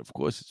better. Of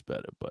course, it's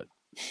better, but.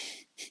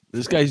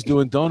 This guy's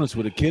doing donuts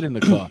with a kid in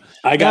the car.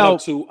 I got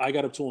up to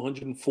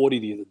 140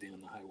 the other day on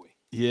the highway.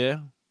 Yeah.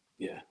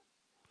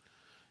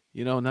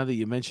 Now that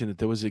you mentioned it,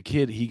 there was a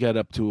kid. He got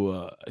up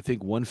to I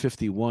think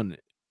 151.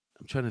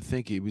 I'm trying to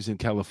think. He was in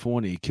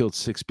California. He killed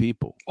 6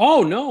 people.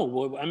 Oh no!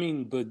 Well,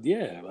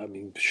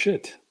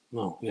 shit.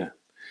 No, yeah.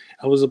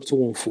 I was up to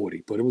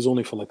 140, but it was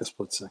only for like a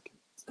split second,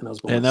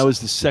 and that was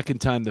the second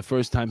time. The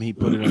first time he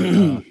put it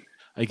on.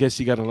 I guess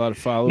he got a lot of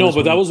followers. No,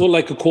 but that was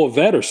like a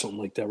Corvette or something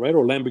like that, right?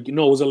 Or Lamborghini.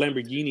 No, it was a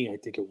Lamborghini, I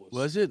think it was.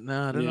 Was it?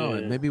 No, I don't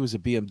know. Maybe it was a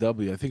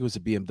BMW. I think it was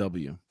a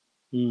BMW.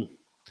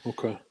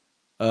 Okay.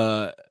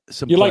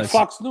 You're like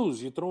Fox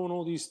News. You're throwing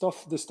all this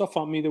stuff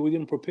on me that we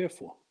didn't prepare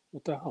for.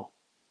 What the hell?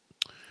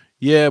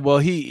 Yeah, well,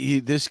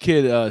 this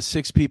kid,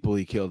 6 people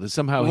he killed, and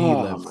somehow he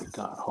left. Oh my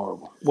God,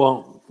 horrible.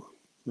 Well,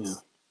 yeah.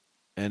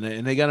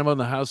 And they got him on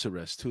the house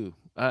arrest too.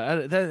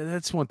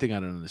 That's one thing I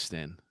don't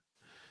understand.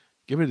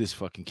 Get rid of this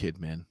fucking kid,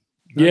 man.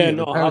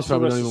 House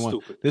arrest is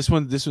stupid. This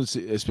one,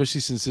 especially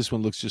since this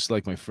one looks just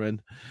like my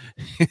friend.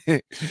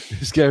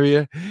 This guy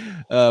here,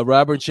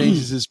 Robert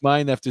changes his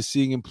mind after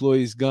seeing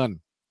employee's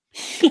gun.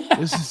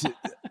 This is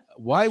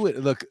why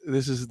would look.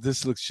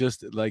 This looks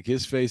just like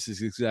his face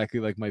is exactly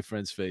like my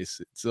friend's face.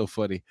 It's so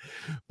funny,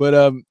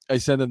 but I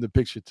sent him the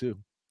picture too.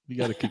 You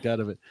got a kick out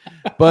of it.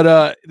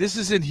 But this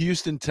is in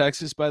Houston,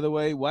 Texas, by the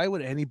way. Why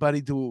would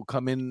anybody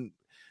come in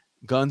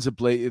guns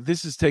ablaze?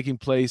 This is taking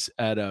place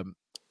at a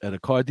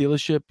car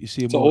dealership. You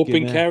see, it's an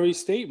open carry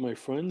state, my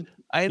friend.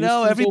 I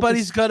know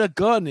everybody's got a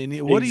gun,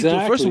 and what do you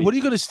do? First of all, what are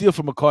you going to steal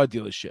from a car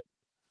dealership?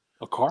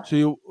 A car.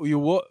 So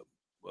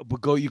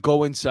you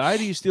go inside,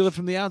 or you steal it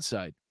from the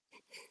outside?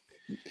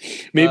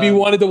 Maybe he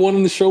wanted the one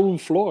on the showroom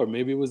floor.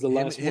 Maybe it was the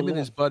last one. Him and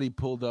his buddy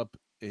pulled up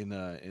in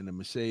a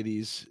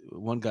Mercedes.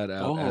 One got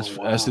out,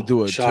 asked to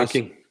do a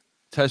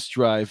test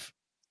drive,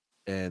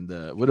 and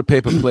with a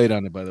paper plate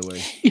on it, by the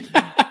way.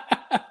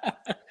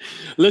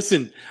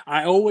 Listen,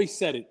 I always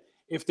said it.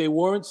 If they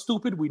weren't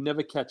stupid, we'd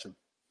never catch them.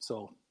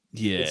 So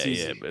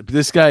yeah. But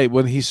this guy,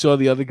 when he saw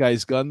the other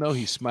guy's gun, though,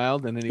 he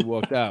smiled and then he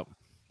walked out.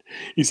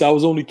 He said, "I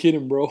was only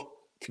kidding, bro."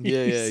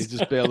 Yeah, he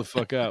just bailed the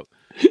fuck out.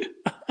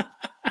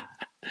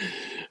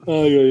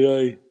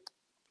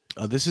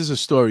 This is a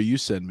story you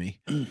sent me.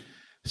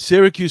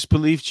 Syracuse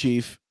police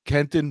chief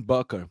Kenton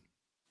Buckner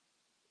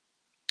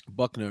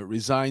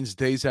resigns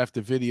days after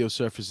video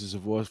surfaces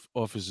of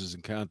officers'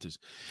 encounters.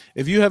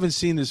 If you haven't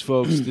seen this,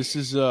 folks, this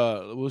is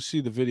we'll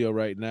see the video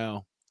right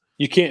now.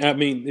 You can't. I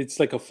mean, it's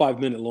like a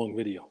 5-minute long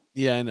video.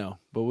 Yeah, I know,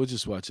 but we'll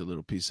just watch a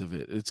little piece of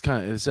it.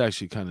 It's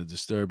actually kind of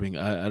disturbing.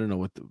 I don't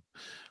know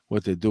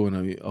what they're doing.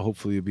 I mean,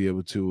 hopefully you'll be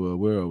able to.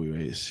 Where are we,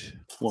 Reyes?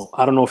 Well,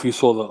 I don't know if you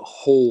saw the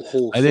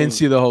whole. I didn't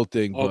see the whole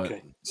thing.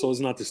 Okay, so it's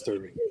not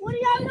disturbing. What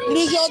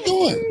is y'all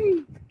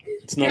doing?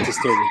 It's not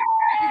disturbing.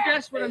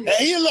 That's what I'm doing.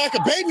 Hey, you're like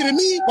a baby to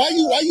me. Why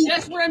you?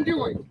 That's what I'm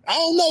doing. I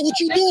don't know what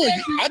you doing.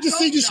 I just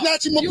see you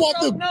snatching him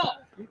off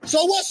the.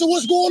 So what? So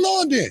what's going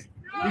on then?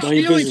 You're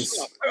stealing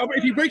stuff.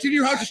 If he breaks into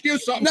your house to steal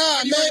something.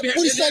 Nah, man.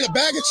 What is that? A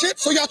bag of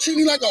chips? So y'all treat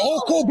me like a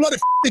whole cold-blooded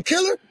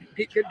killer?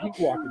 Keep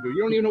walking, dude.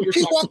 You don't even know what you're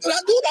keep walking.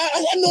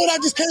 I know what I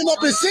just came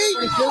up and see.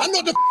 I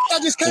know the I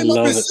just came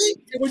up and see.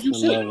 What you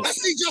see? I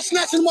see y'all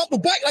snatching him off the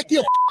back like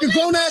you're a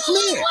grown-ass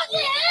man.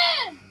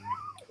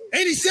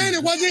 Ain't he saying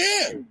it wasn't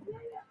him?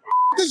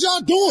 What is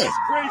y'all doing?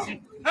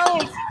 Crazy.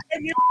 How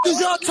is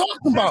y'all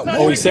talking about?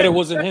 Oh, he said it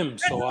wasn't him,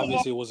 so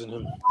obviously it wasn't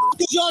him.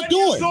 What is y'all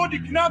doing? What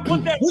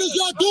is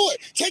y'all doing?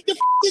 Take the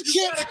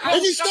chips.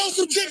 If he stole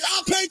some chips,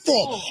 I'll pay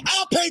for him.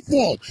 I'll pay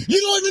for him. You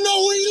don't even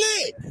know where he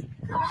lives.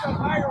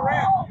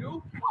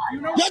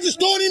 Y'all just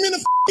throwing him in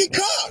the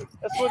car.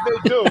 That's what they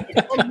do.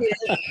 What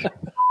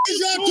is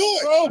y'all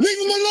doing? Leave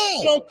him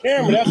alone. No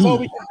camera. That's all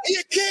we can. He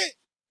a kid.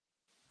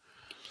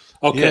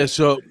 Okay. Yeah,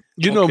 so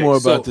you know more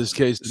about this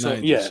case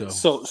tonight.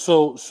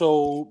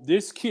 So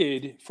this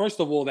kid,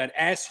 first of all, that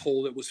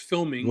asshole that was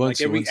filming,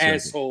 every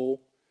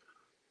asshole.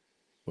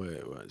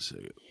 Wait 1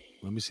 second.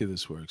 Let me see if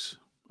this works.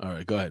 All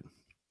right, go ahead.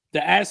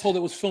 The asshole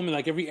that was filming,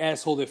 like every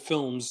asshole that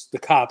films the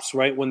cops,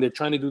 right, when they're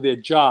trying to do their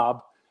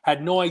job,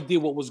 had no idea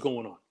what was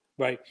going on,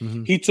 right?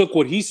 Mm-hmm. He took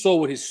what he saw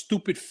with his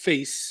stupid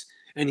face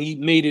and he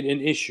made it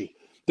an issue.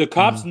 The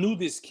cops knew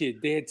this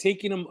kid. They had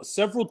taken him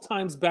several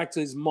times back to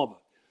his mother.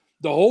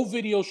 The whole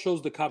video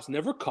shows the cops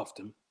never cuffed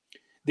him.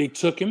 They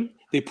took him.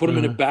 They put him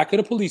in the back of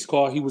the police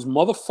car. He was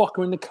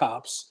motherfuckering the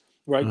cops,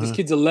 right? This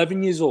kid's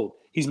 11 years old.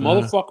 He's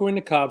motherfuckering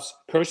the cops,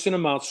 cursing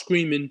him out,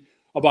 screaming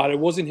about it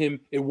wasn't him.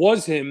 It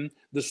was him.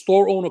 The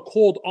store owner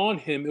called on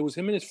him. It was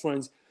him and his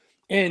friends.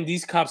 And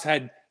these cops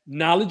had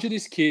knowledge of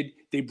this kid.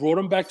 They brought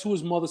him back to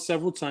his mother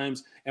several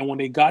times. And when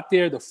they got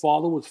there, the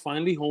father was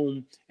finally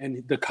home.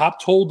 And the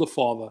cop told the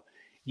father,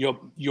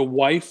 your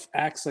wife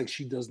acts like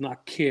she does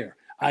not care.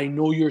 I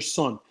know your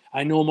son.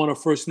 I know him on a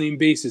first name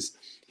basis.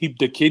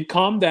 The kid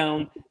calmed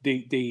down.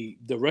 The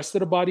rest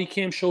of the body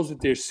cam shows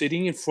that they're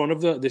standing in front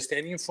of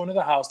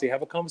the house. They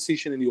have a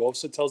conversation, and the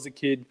officer tells the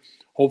kid,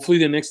 hopefully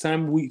the next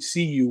time we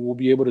see you, we'll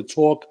be able to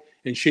talk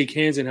and shake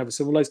hands and have a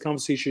civilized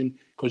conversation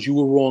because you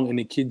were wrong. And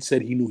the kid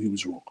said he knew he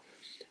was wrong.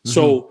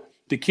 So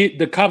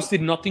the cops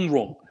did nothing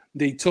wrong.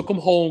 They took him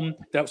home.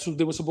 That's what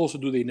they were supposed to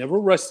do. They never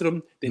arrested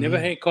him. They never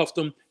handcuffed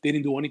him. They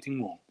didn't do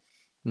anything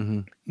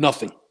wrong.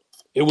 Nothing.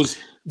 It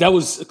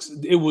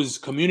was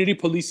community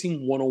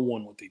policing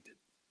 101 what they did.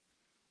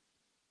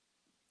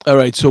 All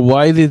right. So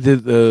why did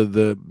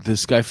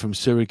this guy from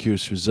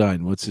Syracuse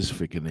resign? What's his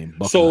freaking name?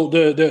 Buckner. So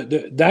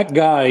that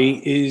guy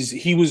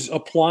he was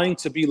applying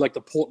to be like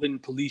the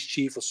Portland police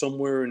chief or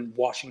somewhere in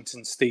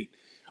Washington State.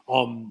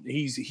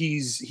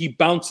 He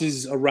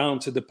bounces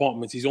around to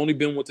departments. He's only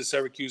been with the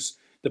Syracuse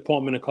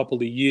department a couple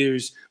of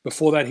years.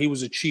 Before that, he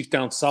was a chief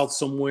down south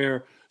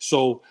somewhere.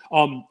 So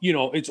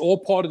it's all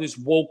part of this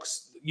woke.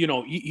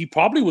 He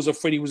probably was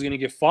afraid he was going to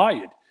get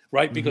fired,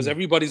 right? Because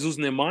everybody's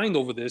losing their mind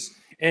over this.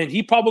 And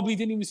he probably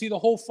didn't even see the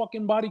whole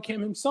fucking body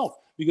cam himself.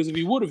 Because if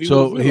he would have,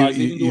 realized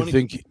he didn't do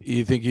anything.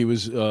 You think he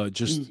was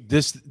just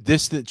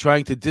distant,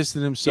 trying to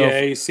distance himself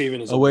he's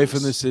saving his away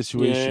from the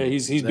situation? Yeah,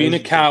 he's being a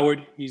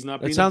coward. He's not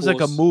being It sounds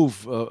like a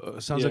move.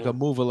 Like a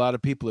move a lot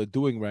of people are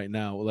doing right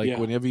now. Like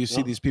whenever you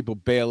see these people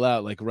bail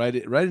out, like right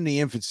in the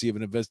infancy of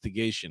an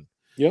investigation.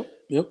 Yep.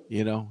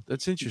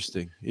 That's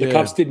interesting. The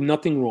cops did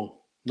nothing wrong.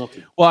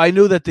 Nothing. Well, I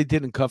knew that they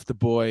didn't cuff the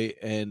boy,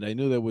 and I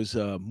knew there was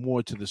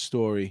more to the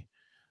story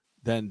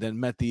than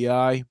met the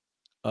eye.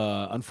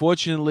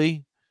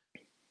 Unfortunately,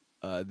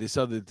 this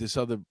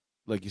other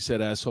like you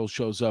said, asshole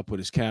shows up with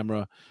his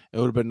camera. It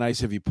would have been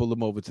nice if he pulled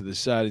him over to the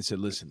side and said,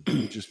 "Listen,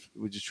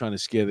 we're just trying to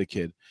scare the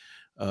kid,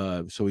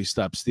 so he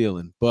stopped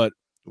stealing." But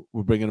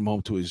we're bringing him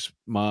home to his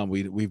mom.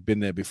 We've been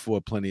there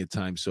before plenty of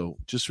times, so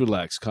just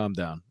relax, calm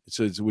down.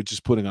 We're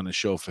just putting on a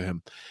show for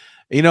him.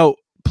 You know,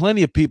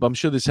 plenty of people. I'm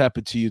sure this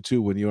happened to you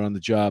too when you're on the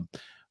job.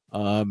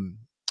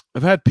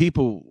 I've had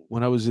people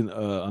when I was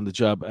on the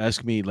job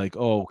ask me like,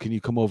 "Oh, can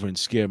you come over and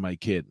scare my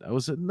kid?" I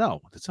was like,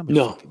 "No, that's not my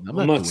fucking,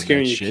 I'm not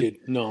scaring your shit. kid.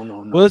 No.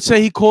 Well, let's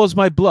say he calls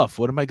my bluff.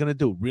 What am I going to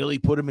do? Really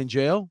put him in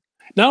jail?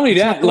 Not only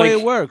That's that, not the way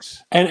it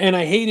works. And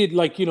I hated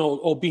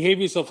behave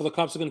yourself or the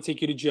cops are going to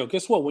take you to jail.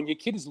 Guess what? When your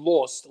kid is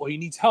lost or he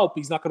needs help,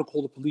 he's not going to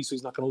call the police or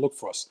he's not going to look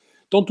for us.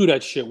 Don't do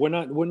that shit. We're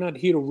not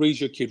here to raise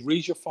your kid.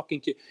 Raise your fucking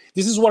kid.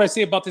 This is what I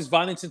say about this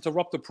violence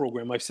interrupter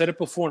program. I've said it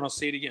before and I'll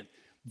say it again.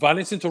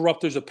 Violence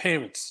interrupters are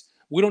parents.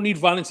 We don't need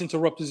violence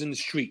interrupters in the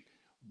street.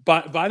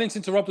 But violence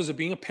interrupters are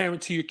being a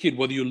parent to your kid,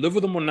 whether you live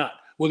with them or not,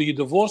 whether you're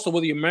divorced or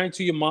whether you're married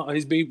to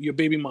your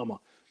baby mama.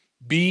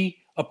 Be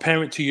a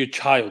parent to your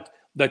child.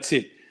 That's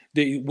it.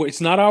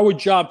 It's not our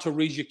job to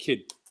raise your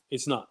kid.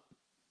 It's not.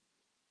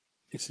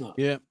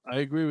 Yeah, I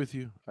agree with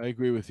you.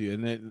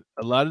 And then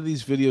a lot of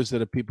these videos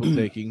that are people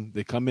taking,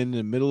 they come in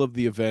the middle of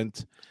the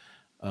event,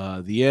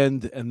 the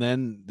end, and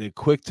then they're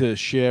quick to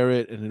share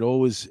it, and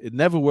it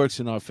never works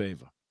in our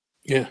favor.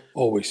 Yeah,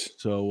 always.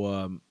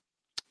 So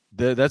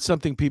that's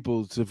something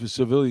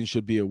civilians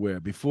should be aware.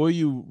 Before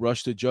you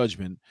rush to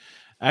judgment,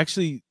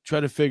 actually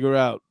try to figure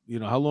out,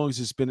 how long has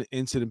this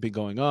incident been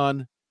going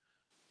on?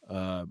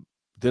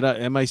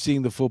 Am I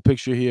seeing the full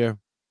picture here?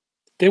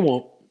 They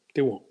won't.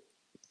 They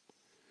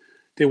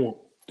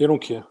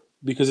don't care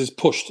because it's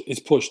pushed.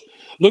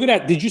 Look at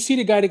that. Did you see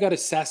the guy that got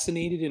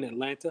assassinated in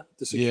Atlanta?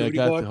 The security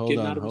guard. Hold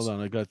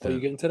on. I got that. Are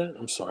you getting to that?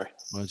 I'm sorry.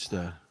 Watch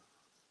that.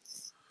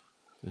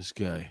 This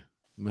guy.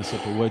 You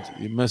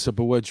mess up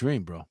a wet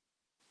dream, bro.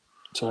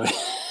 Sorry.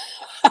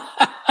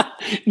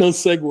 No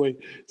segue.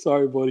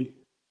 Sorry, buddy.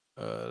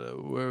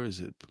 Where is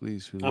it?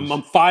 Please.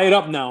 I'm fired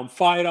up now.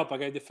 I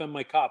gotta defend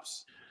my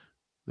cops.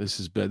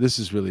 This is bad. This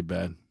is really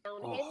bad.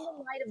 In the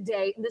light of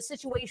day, the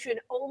situation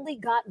only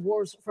got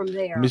worse from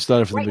there. Let me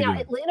start from the beginning.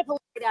 Now, Atlanta police,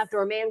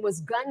 after a man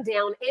was gunned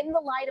down in the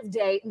light of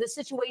day, the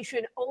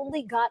situation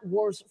only got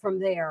worse from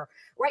there.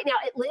 Right now,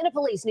 Atlanta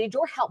police need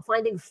your help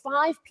finding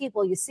 5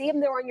 people. You see them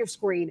there on your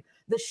screen.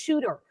 The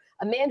shooter,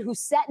 a man who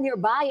sat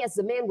nearby as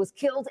the man was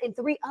killed, and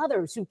 3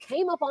 others who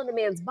came up on the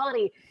man's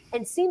body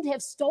and seemed to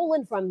have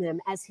stolen from them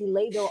as he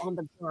lay there on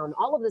the ground.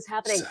 All of this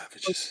happening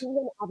on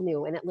Keenan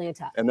Avenue in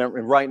Atlanta. And then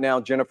right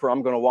now, Jennifer,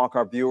 I'm going to walk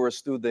our viewers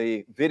through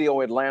the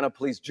video Atlanta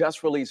police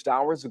just released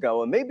hours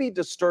ago. It may be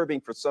disturbing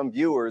for some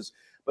viewers,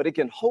 but it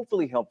can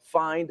hopefully help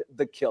find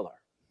the killer.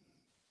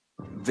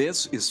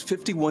 This is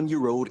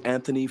 51-year-old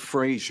Anthony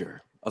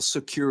Frazier, a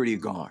security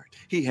guard.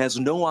 He has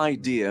no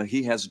idea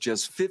he has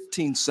just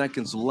 15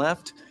 seconds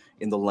left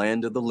in the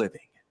land of the living.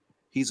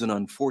 He's an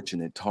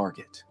unfortunate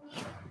target.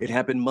 It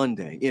happened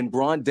Monday in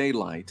broad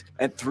daylight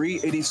at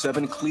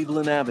 387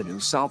 Cleveland Avenue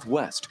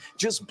Southwest,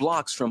 just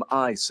blocks from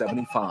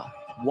I-75.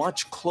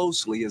 Watch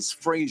closely as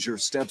Frazier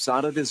steps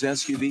out of his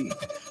SUV.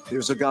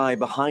 There's a guy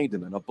behind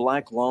him in a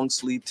black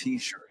long-sleeve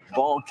t-shirt,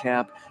 ball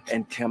cap,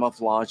 and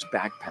camouflage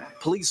backpack.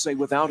 Police say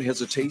without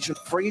hesitation,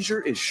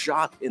 Frazier is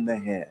shot in the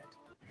head.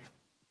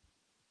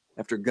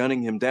 After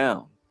gunning him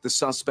down, the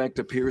suspect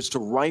appears to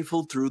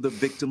rifle through the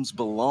victim's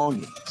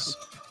belongings.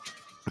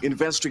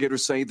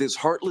 Investigators say this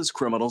heartless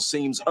criminal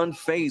seems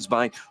unfazed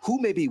by who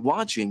may be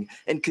watching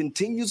and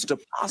continues to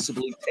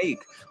possibly take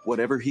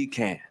whatever he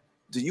can.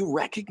 Do you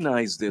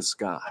recognize this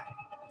guy?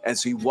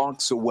 As he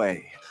walks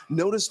away,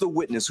 notice the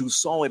witness who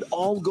saw it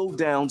all go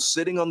down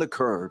sitting on the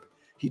curb.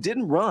 He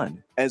didn't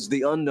run as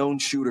the unknown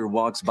shooter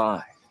walks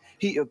by.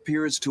 He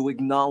appears to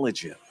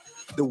acknowledge him.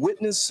 The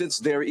witness sits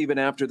there even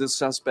after the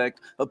suspect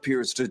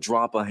appears to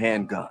drop a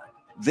handgun.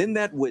 Then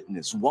that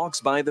witness walks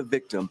by the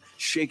victim,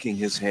 shaking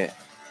his head.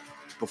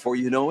 Before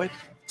you know it,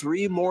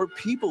 3 more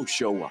people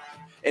show up,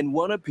 and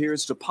one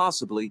appears to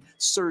possibly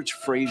search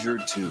Frazier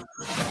too.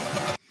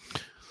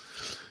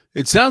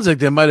 It sounds like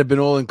they might have been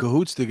all in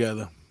cahoots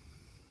together.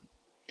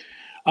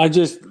 I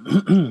just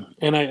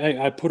and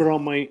I put it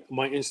on my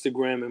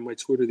Instagram and my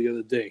Twitter the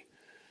other day.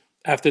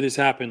 After this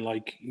happened,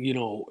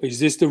 is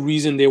this the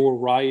reason there were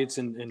riots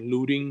and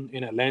looting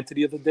in Atlanta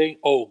the other day?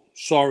 Oh,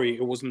 sorry,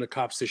 it wasn't the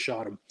cops that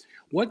shot him.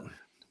 What?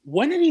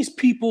 When are these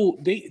people,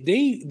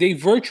 they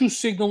virtue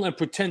signal and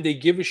pretend they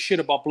give a shit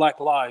about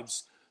Black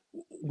lives?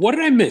 What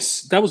did I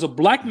miss? That was a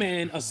black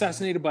man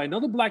assassinated by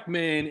another black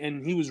man,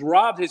 and he was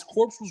robbed. His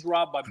corpse was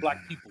robbed by black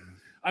people.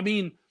 I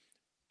mean,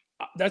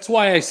 that's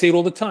why I say it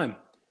all the time.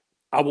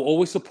 I will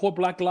always support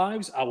Black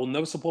lives. I will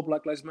never support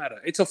Black Lives Matter.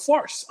 It's a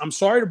farce. I'm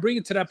sorry to bring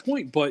it to that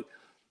point, but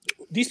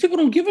these people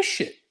don't give a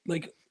shit.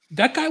 Like,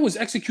 that guy was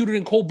executed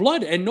in cold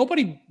blood, and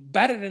nobody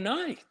batted an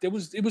eye. It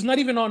was not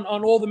even on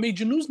all the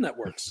major news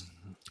networks.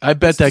 I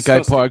bet that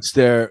guy parks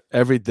there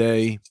every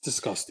day. It's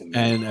disgusting,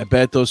 man. And I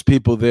bet those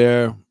people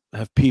there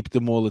have peeped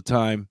him all the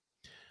time.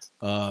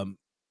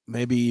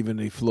 Maybe even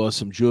he lost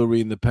some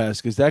jewelry in the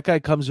past because that guy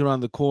comes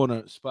around the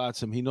corner,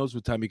 spots him. He knows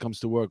what time he comes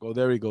to work. Oh,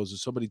 there he goes. Or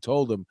somebody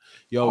told him,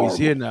 "Yo, he's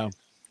here now.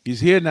 He's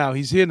here now.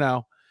 He's here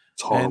now."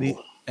 It's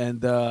horrible.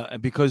 And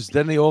because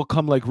then they all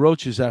come like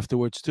roaches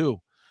afterwards too,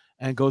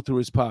 and go through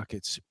his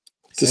pockets.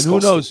 And who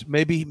knows?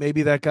 Maybe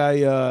that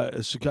guy. I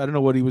don't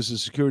know what he was a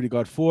security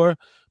guard for,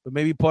 but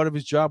maybe part of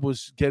his job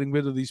was getting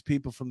rid of these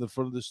people from the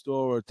front of the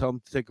store or tell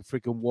them to take a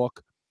freaking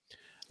walk.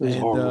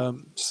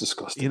 And it's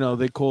disgusting. You know,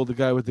 they called the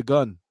guy with the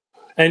gun.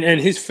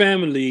 And his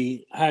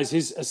family has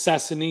his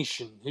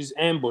assassination, his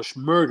ambush,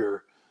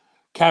 murder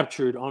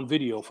captured on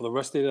video for the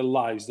rest of their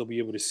lives. They'll be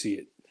able to see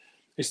it.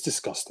 It's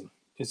disgusting.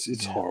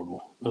 It's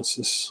horrible. It's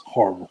just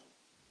horrible.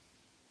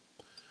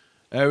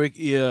 Eric,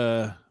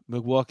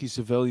 Milwaukee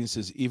Civilian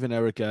says even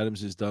Eric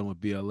Adams is done with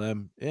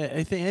BLM.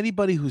 I think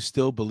anybody who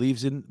still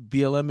believes in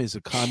BLM is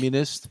a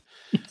communist.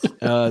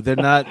 They're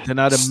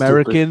not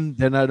American.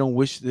 They're not. Don't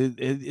wish.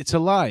 It's a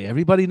lie.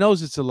 Everybody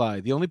knows it's a lie.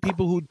 The only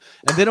people who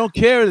they don't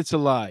care it's a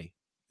lie.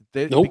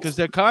 Because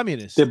they're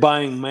communists. They're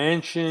buying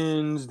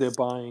mansions. They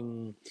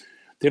don't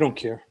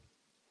care.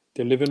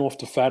 They're living off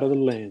the fat of the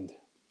land.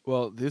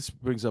 Well, this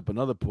brings up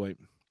another point.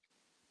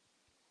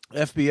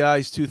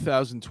 FBI's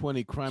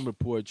 2020 crime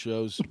report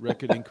shows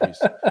record increase.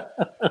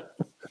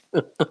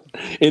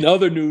 In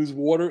other news,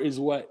 water is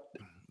wet.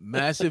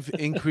 Massive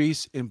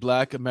increase in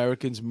Black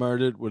Americans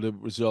murdered were the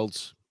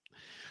results.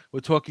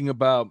 We're talking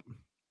about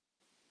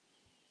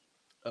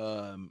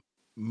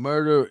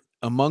murder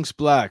amongst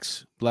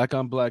blacks. Black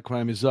on black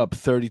crime is up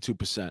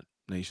 32%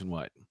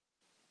 nationwide.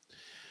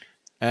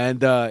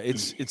 And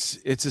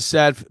it's a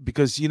sad,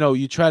 because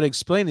you try to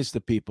explain this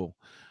to people.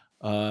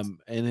 And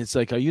it's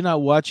like, are you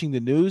not watching the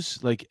news?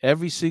 Like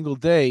every single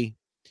day,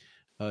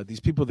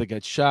 these people that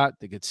get shot,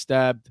 they get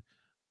stabbed,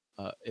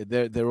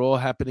 they're all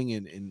happening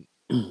in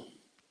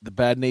the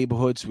bad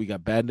neighborhoods. We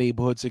got bad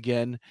neighborhoods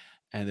again,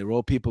 and they're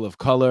all people of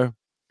color.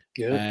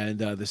 Yeah. And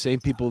the same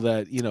people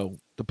that,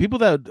 the people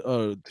that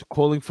are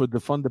calling for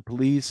defund the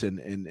police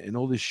and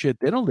all this shit,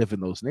 they don't live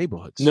in those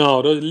neighborhoods.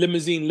 No, they're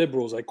limousine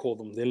liberals, I call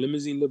them. They're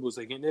limousine liberals.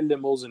 They get in their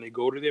limos and they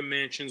go to their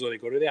mansions or they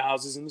go to their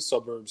houses in the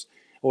suburbs,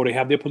 or they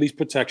have their police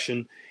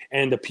protection.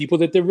 And the people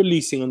that they're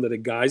releasing under the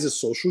guise of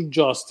social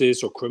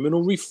justice or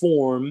criminal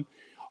reform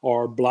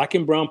are Black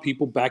and brown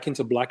people back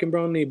into Black and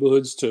brown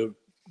neighborhoods to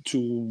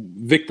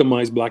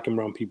victimize Black and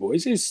brown people.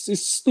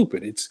 It's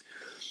stupid.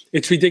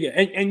 It's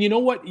ridiculous. And you know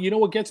what? You know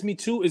what gets me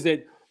too is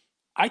that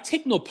I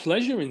take no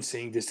pleasure in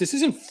saying this. This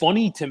isn't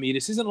funny to me.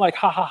 This isn't like,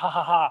 ha, ha, ha,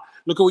 ha, ha.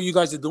 Look at what you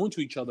guys are doing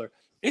to each other.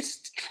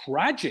 It's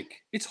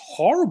tragic. It's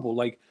horrible.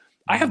 Like,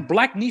 I have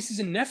Black nieces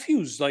and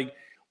nephews. Like,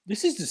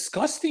 this is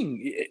disgusting.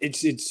 It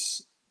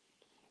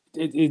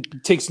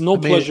takes no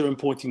pleasure in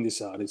pointing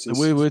this out.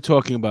 We're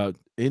talking about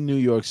in New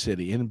York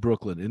City, in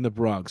Brooklyn, in the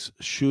Bronx,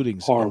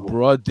 shootings, horrible. In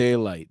broad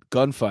daylight,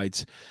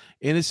 gunfights,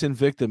 innocent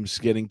victims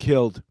getting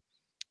killed.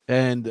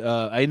 And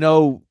I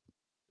know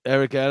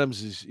Eric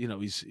Adams is,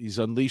 he's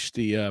unleashed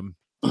the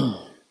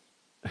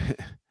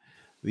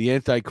the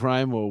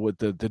anti-crime, or with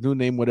the new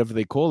name, whatever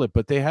they call it.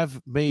 But they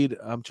have made,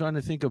 I'm trying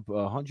to think of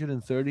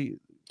 130.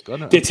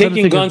 They're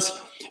taking guns.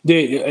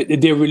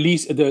 They're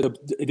released.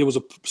 There was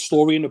a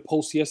story in the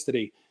Post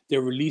yesterday.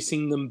 They're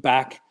releasing them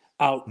back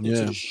out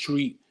into the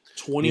street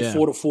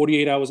 24 to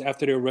 48 hours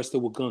after they're arrested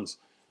with guns.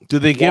 Do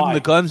they give them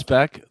the guns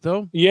back,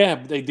 though? Yeah,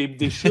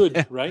 they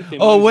should, right?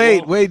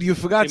 Wait, you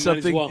forgot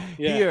something.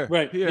 Yeah,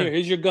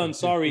 here's your gun.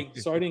 Sorry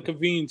to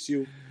inconvenience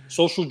you.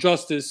 Social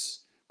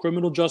justice,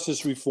 criminal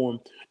justice reform.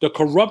 The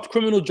corrupt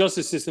criminal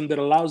justice system that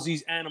allows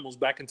these animals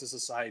back into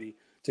society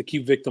to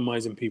keep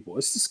victimizing people.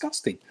 It's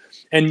disgusting.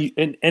 And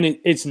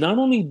it's not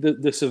only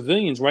the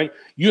civilians, right?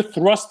 You're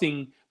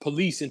thrusting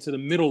police into the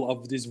middle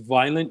of this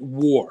violent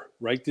war,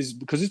 right?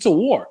 Because it's a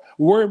war.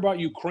 We're worried about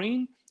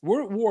Ukraine.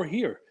 We're at war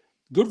here.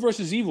 Good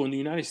versus evil in the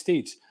United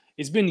States.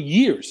 It's been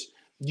years.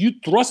 You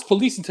thrust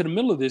police into the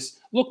middle of this.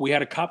 Look, we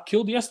had a cop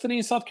killed yesterday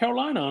in South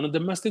Carolina on a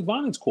domestic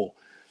violence call.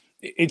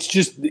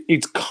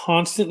 It's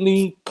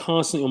constantly,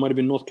 or it might have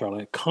been North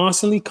Carolina,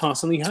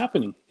 constantly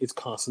happening. It's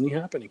constantly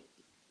happening.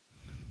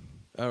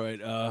 All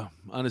right.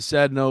 On a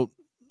sad note,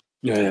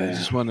 I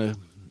just want to.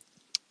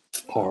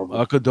 Horrible.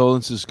 Our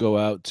condolences go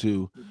out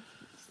to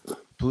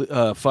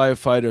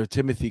firefighter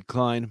Timothy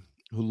Klein,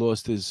 who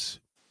lost his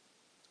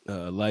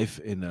life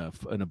in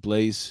a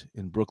blaze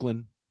in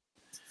Brooklyn.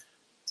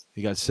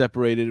 He got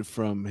separated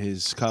from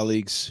his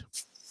colleagues.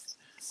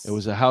 It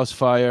was a house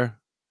fire.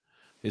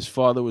 His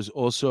father was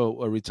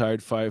also a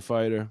retired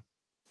firefighter.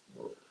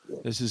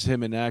 This is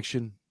him in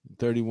action,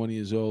 31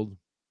 years old.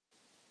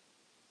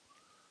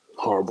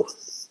 Horrible.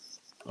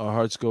 Our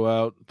hearts go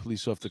out.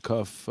 Police off the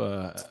cuff.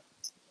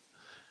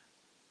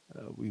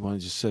 We want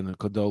to just send our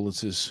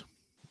condolences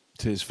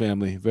to his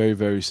family. Very,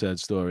 very sad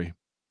story.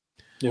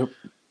 Yep.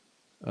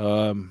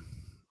 What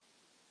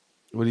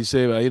do you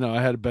say about,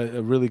 I had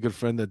a really good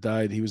friend that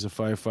died. He was a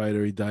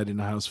firefighter. He died in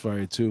a house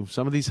fire too.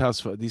 Some of these house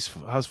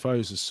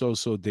fires are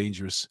so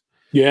dangerous.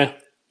 Yeah.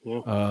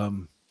 You're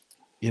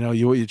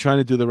trying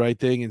to do the right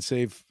thing and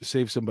save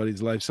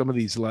somebody's life. Some of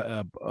these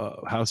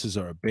houses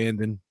are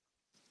abandoned.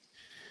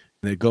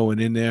 They're going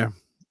in there.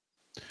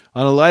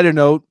 On a lighter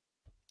note,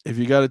 if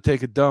you got to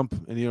take a dump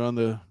and you're on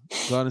the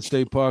Garden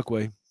State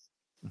Parkway,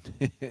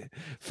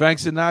 Frank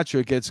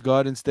Sinatra gets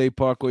Garden State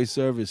Parkway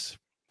service.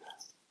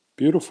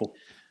 Beautiful.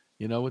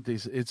 You know what they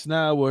say? It's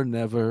now or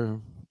never.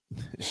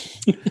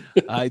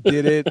 I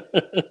did it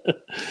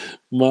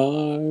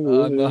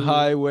on the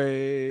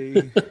highway.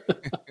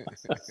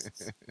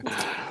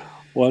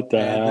 What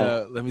the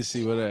hell? Let me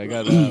see what I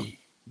got.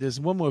 There's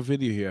one more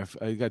video here.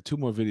 I got two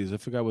more videos. I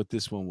forgot what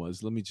this one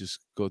was. Let me just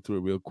go through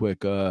it real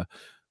quick.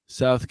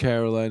 South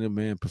Carolina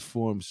man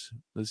performs.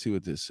 Let's see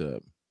what this.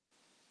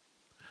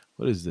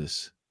 What is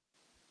this?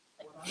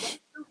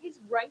 Through his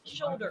right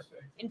shoulder.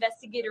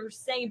 Investigators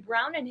say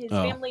Brown and his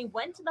family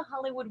went to the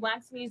Hollywood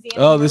Wax Museum.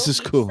 Oh, this is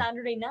cool.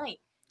 Saturday night.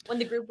 When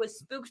the group was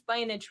spooked by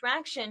an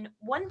attraction,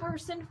 one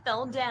person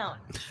fell down.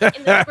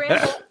 In the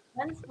scramble,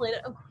 one slid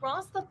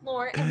across the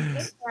floor and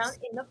hit Brown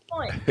in the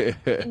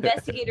foot.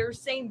 Investigators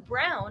say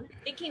Brown,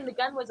 thinking the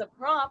gun was a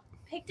prop,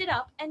 picked it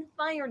up and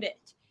fired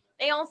it.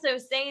 They also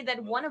say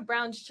that one of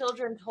Brown's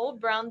children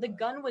told Brown the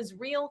gun was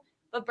real,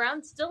 but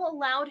Brown still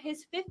allowed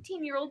his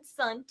 15-year-old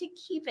son to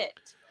keep it.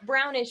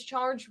 Brown is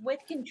charged with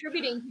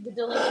contributing to the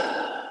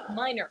delinquent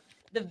minor.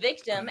 The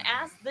victim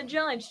asked the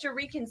judge to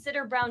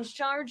reconsider Brown's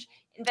charge.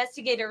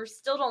 Investigators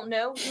still don't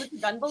know who the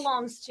gun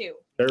belongs to.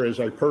 There is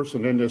a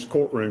person in this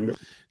courtroom.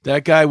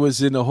 That guy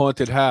was in a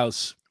haunted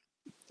house,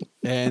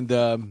 and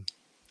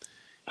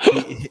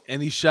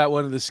he shot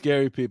one of the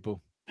scary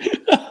people.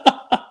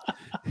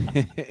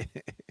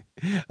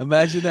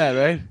 Imagine that,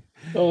 right?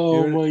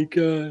 Oh my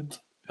God.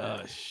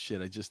 Oh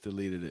shit! I just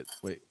deleted it.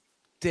 Wait,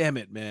 damn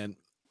it, man!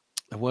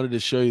 I wanted to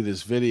show you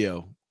this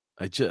video.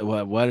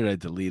 Why did I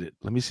delete it?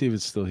 Let me see if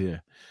it's still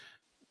here.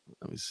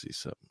 Let me see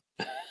something.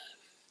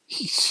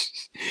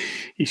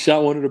 He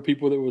shot one of the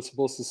people that were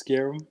supposed to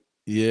scare him.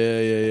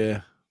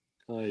 Yeah.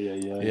 Oh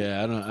yeah.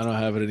 Yeah, I don't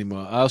have it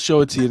anymore. I'll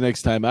show it to you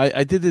next time.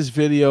 I did this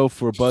video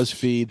for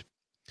BuzzFeed,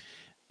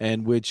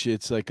 and which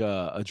it's like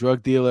a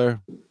drug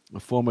dealer, a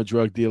former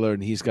drug dealer,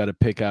 and he's got to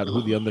pick out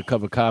who the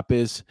undercover cop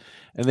is.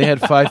 And they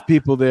had 5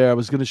 people there. I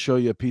was going to show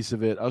you a piece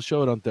of it. I'll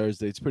show it on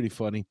Thursday. It's pretty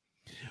funny.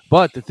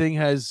 But the thing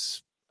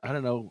has, I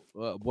don't know,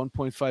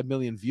 1.5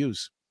 million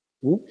views.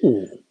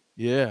 Ooh.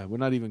 Yeah, we're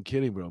not even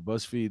kidding, bro.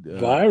 BuzzFeed.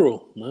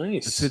 Viral.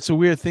 Nice. It's a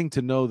weird thing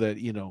to know that,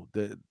 you know,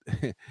 that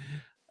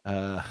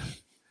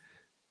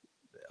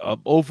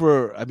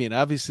over, I mean,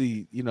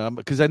 obviously, you know,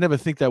 because I never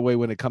think that way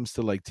when it comes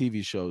to like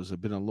TV shows.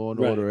 I've been on Law and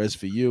Order,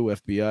 SVU,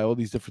 FBI, all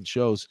these different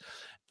shows.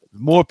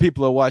 More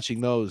people are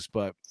watching those,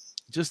 but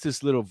just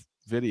this little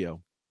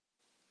video.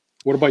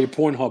 What about your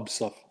Pornhub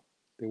stuff?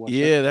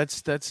 Yeah,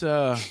 that's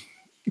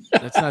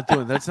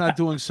not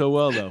doing so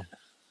well though.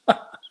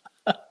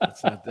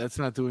 That's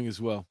not doing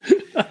as well.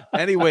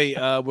 Anyway,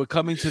 we're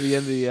coming to the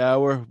end of the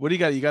hour. What do you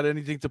got? You got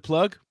anything to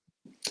plug?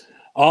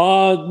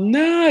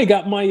 Nah, I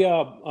got my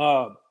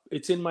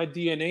it's in my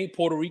DNA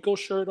Puerto Rico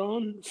shirt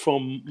on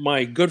from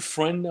my good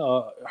friend.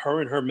 Her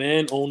and her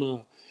man own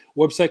a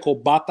website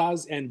called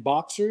Batas and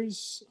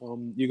Boxers.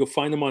 You can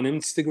find them on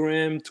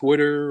Instagram,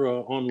 Twitter,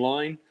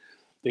 online.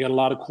 They got a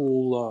lot of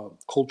cool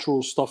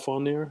cultural stuff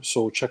on there,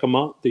 so check them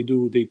out. They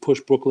push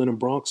Brooklyn and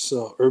Bronx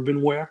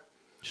urban wear.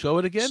 Show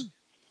it again.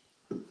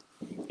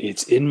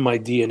 It's in my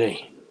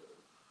DNA.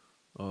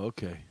 Oh,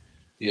 okay.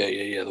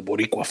 Yeah. The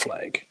Boricua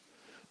flag.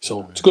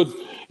 So it's good.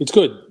 It's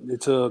good.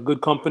 It's a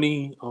good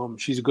company.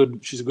 She's a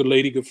good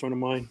lady, good friend of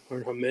mine, her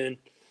and her man.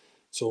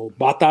 So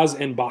Batas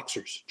and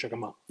Boxers. Check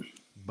them out.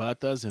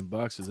 Batas and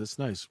Boxers. That's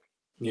nice.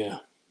 Yeah.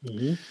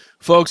 Mm-hmm.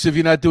 Folks, if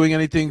you're not doing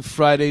anything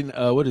Friday,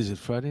 what is it?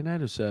 Friday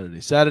night or Saturday?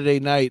 Saturday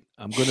night.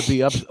 I'm going to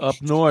be up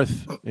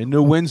north in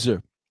New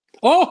Windsor.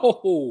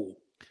 Oh,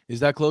 is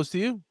that close to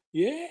you?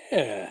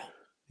 Yeah.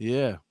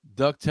 Yeah.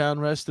 Ducktown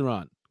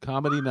Restaurant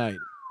comedy night.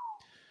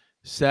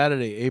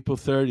 Saturday, April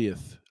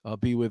 30th. I'll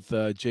be with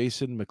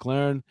Jason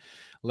McLaren,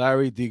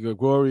 Larry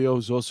DiGregorio,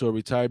 who's also a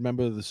retired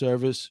member of the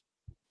service.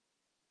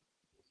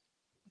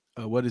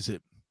 What is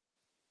it?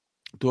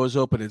 Doors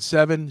open at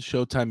 7.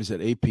 Showtime is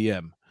at 8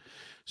 p.m.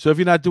 So if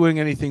you're not doing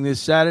anything this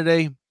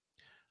Saturday,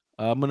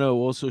 I'm going to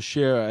also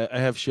share. I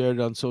have shared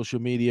it on social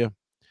media.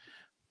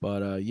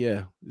 But,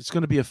 yeah, it's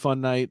going to be a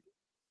fun night.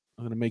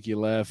 I'm going to make you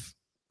laugh.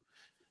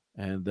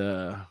 And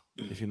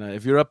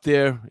if you're up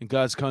there in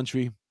God's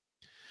country.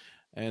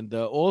 And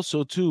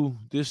also, too,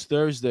 this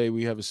Thursday,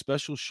 we have a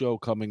special show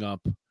coming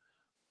up.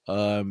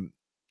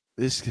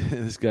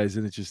 This guy's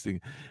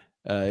interesting.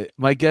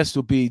 My guest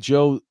will be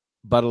Joe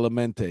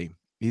Badalamenti.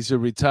 He's a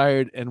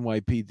retired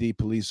NYPD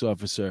police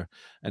officer,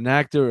 an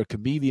actor, a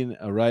comedian,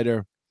 a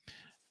writer.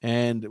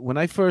 And when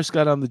I first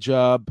got on the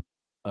job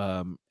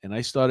and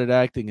I started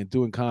acting and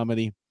doing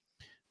comedy,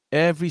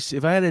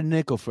 if I had a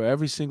nickel for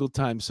every single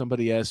time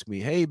somebody asked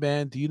me, hey,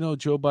 man, do you know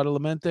Joe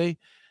Badalamenti?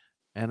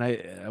 And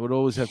I would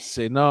always have to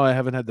say, no, I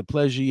haven't had the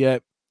pleasure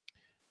yet.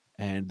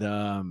 And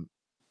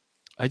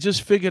I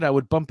just figured I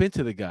would bump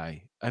into the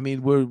guy. I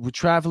mean, we're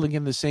traveling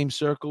in the same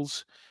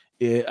circles.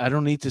 I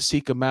don't need to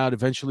seek him out,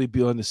 eventually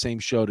be on the same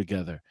show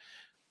together.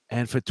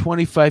 And for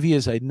 25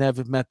 years, I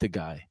never met the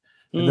guy.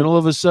 And then all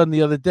of a sudden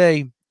the other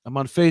day, I'm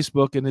on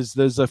Facebook, and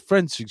there's a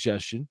friend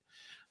suggestion.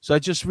 So I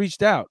just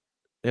reached out,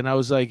 and I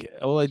was like,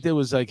 all I did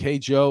was like, hey,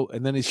 Joe.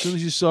 And then as soon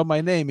as you saw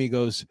my name, he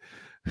goes,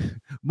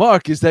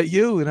 Mark, is that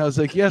you? And I was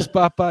like, yes,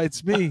 Papa,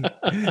 it's me.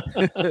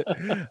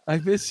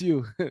 I miss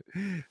you.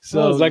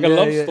 So it's like a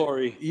love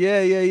story.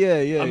 Yeah.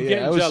 I'm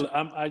getting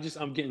jealous.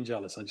 I'm getting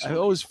jealous. I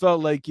always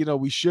felt like,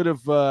 we should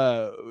have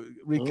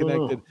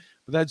reconnected.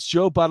 But that's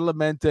Joe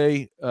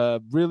Badalamenti,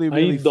 really,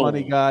 really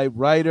funny guy,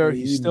 writer.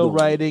 He's still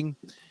writing.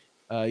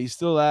 He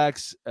still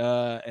acts,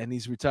 and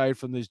he's retired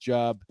from this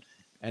job.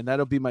 And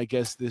that'll be my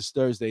guest this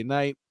Thursday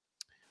night.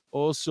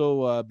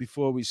 Also,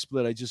 before we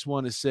split, I just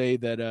want to say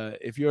that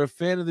if you're a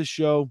fan of the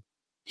show,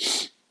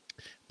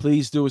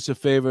 please do us a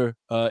favor.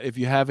 If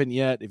you haven't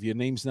yet, if your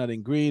name's not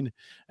in green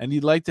and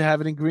you'd like to have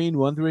it in green,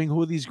 wondering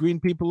who these green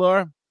people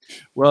are,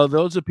 well,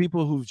 those are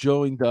people who've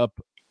joined up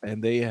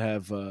and they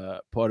have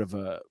part of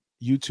a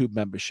YouTube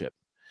membership.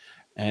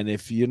 And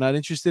if you're not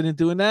interested in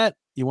doing that,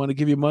 you want to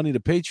give your money to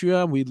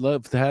Patreon, we'd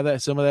love to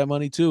have some of that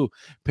money too.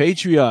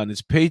 Patreon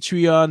is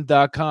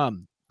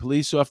patreon.com.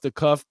 Police Off the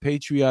Cuff,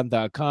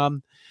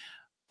 patreon.com.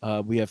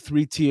 We have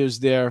 3 tiers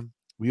there.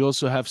 We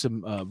also have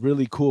some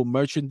really cool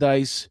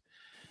merchandise.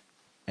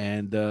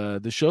 And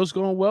the show's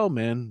going well,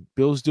 man.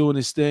 Bill's doing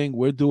his thing.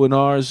 We're doing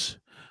ours.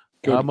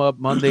 Good. I'm up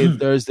Monday and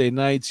Thursday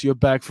nights. You're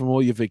back from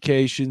all your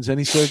vacations.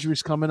 Any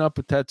surgeries coming up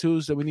or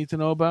tattoos that we need to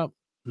know about?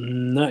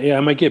 Not yet.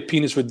 I might get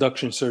penis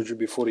reduction surgery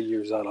before the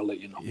year's out. I'll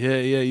let you know. Yeah,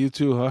 you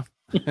too, huh?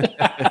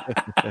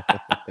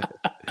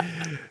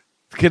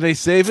 Can they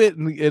save it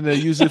and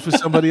use it for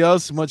somebody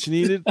else? Much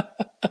needed.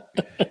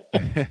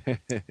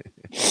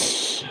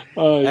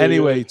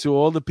 Anyway, to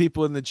all the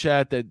people in the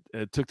chat that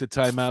took the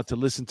time out to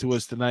listen to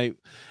us tonight,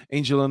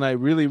 Angel and I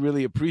really,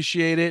 really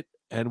appreciate it.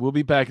 And we'll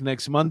be back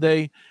next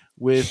Monday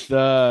with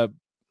the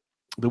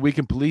Week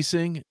in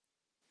Policing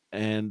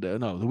and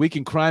the Week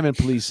in Crime and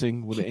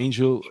Policing with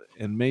Angel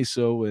and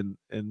Meso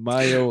and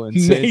Mayo and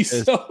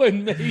Meso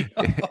and Mayo.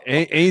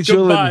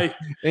 Angel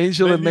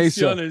and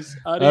Meso. Adios.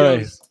 All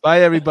right.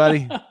 Bye,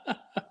 everybody.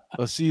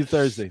 I'll see you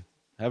Thursday.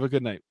 Have a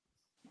good night.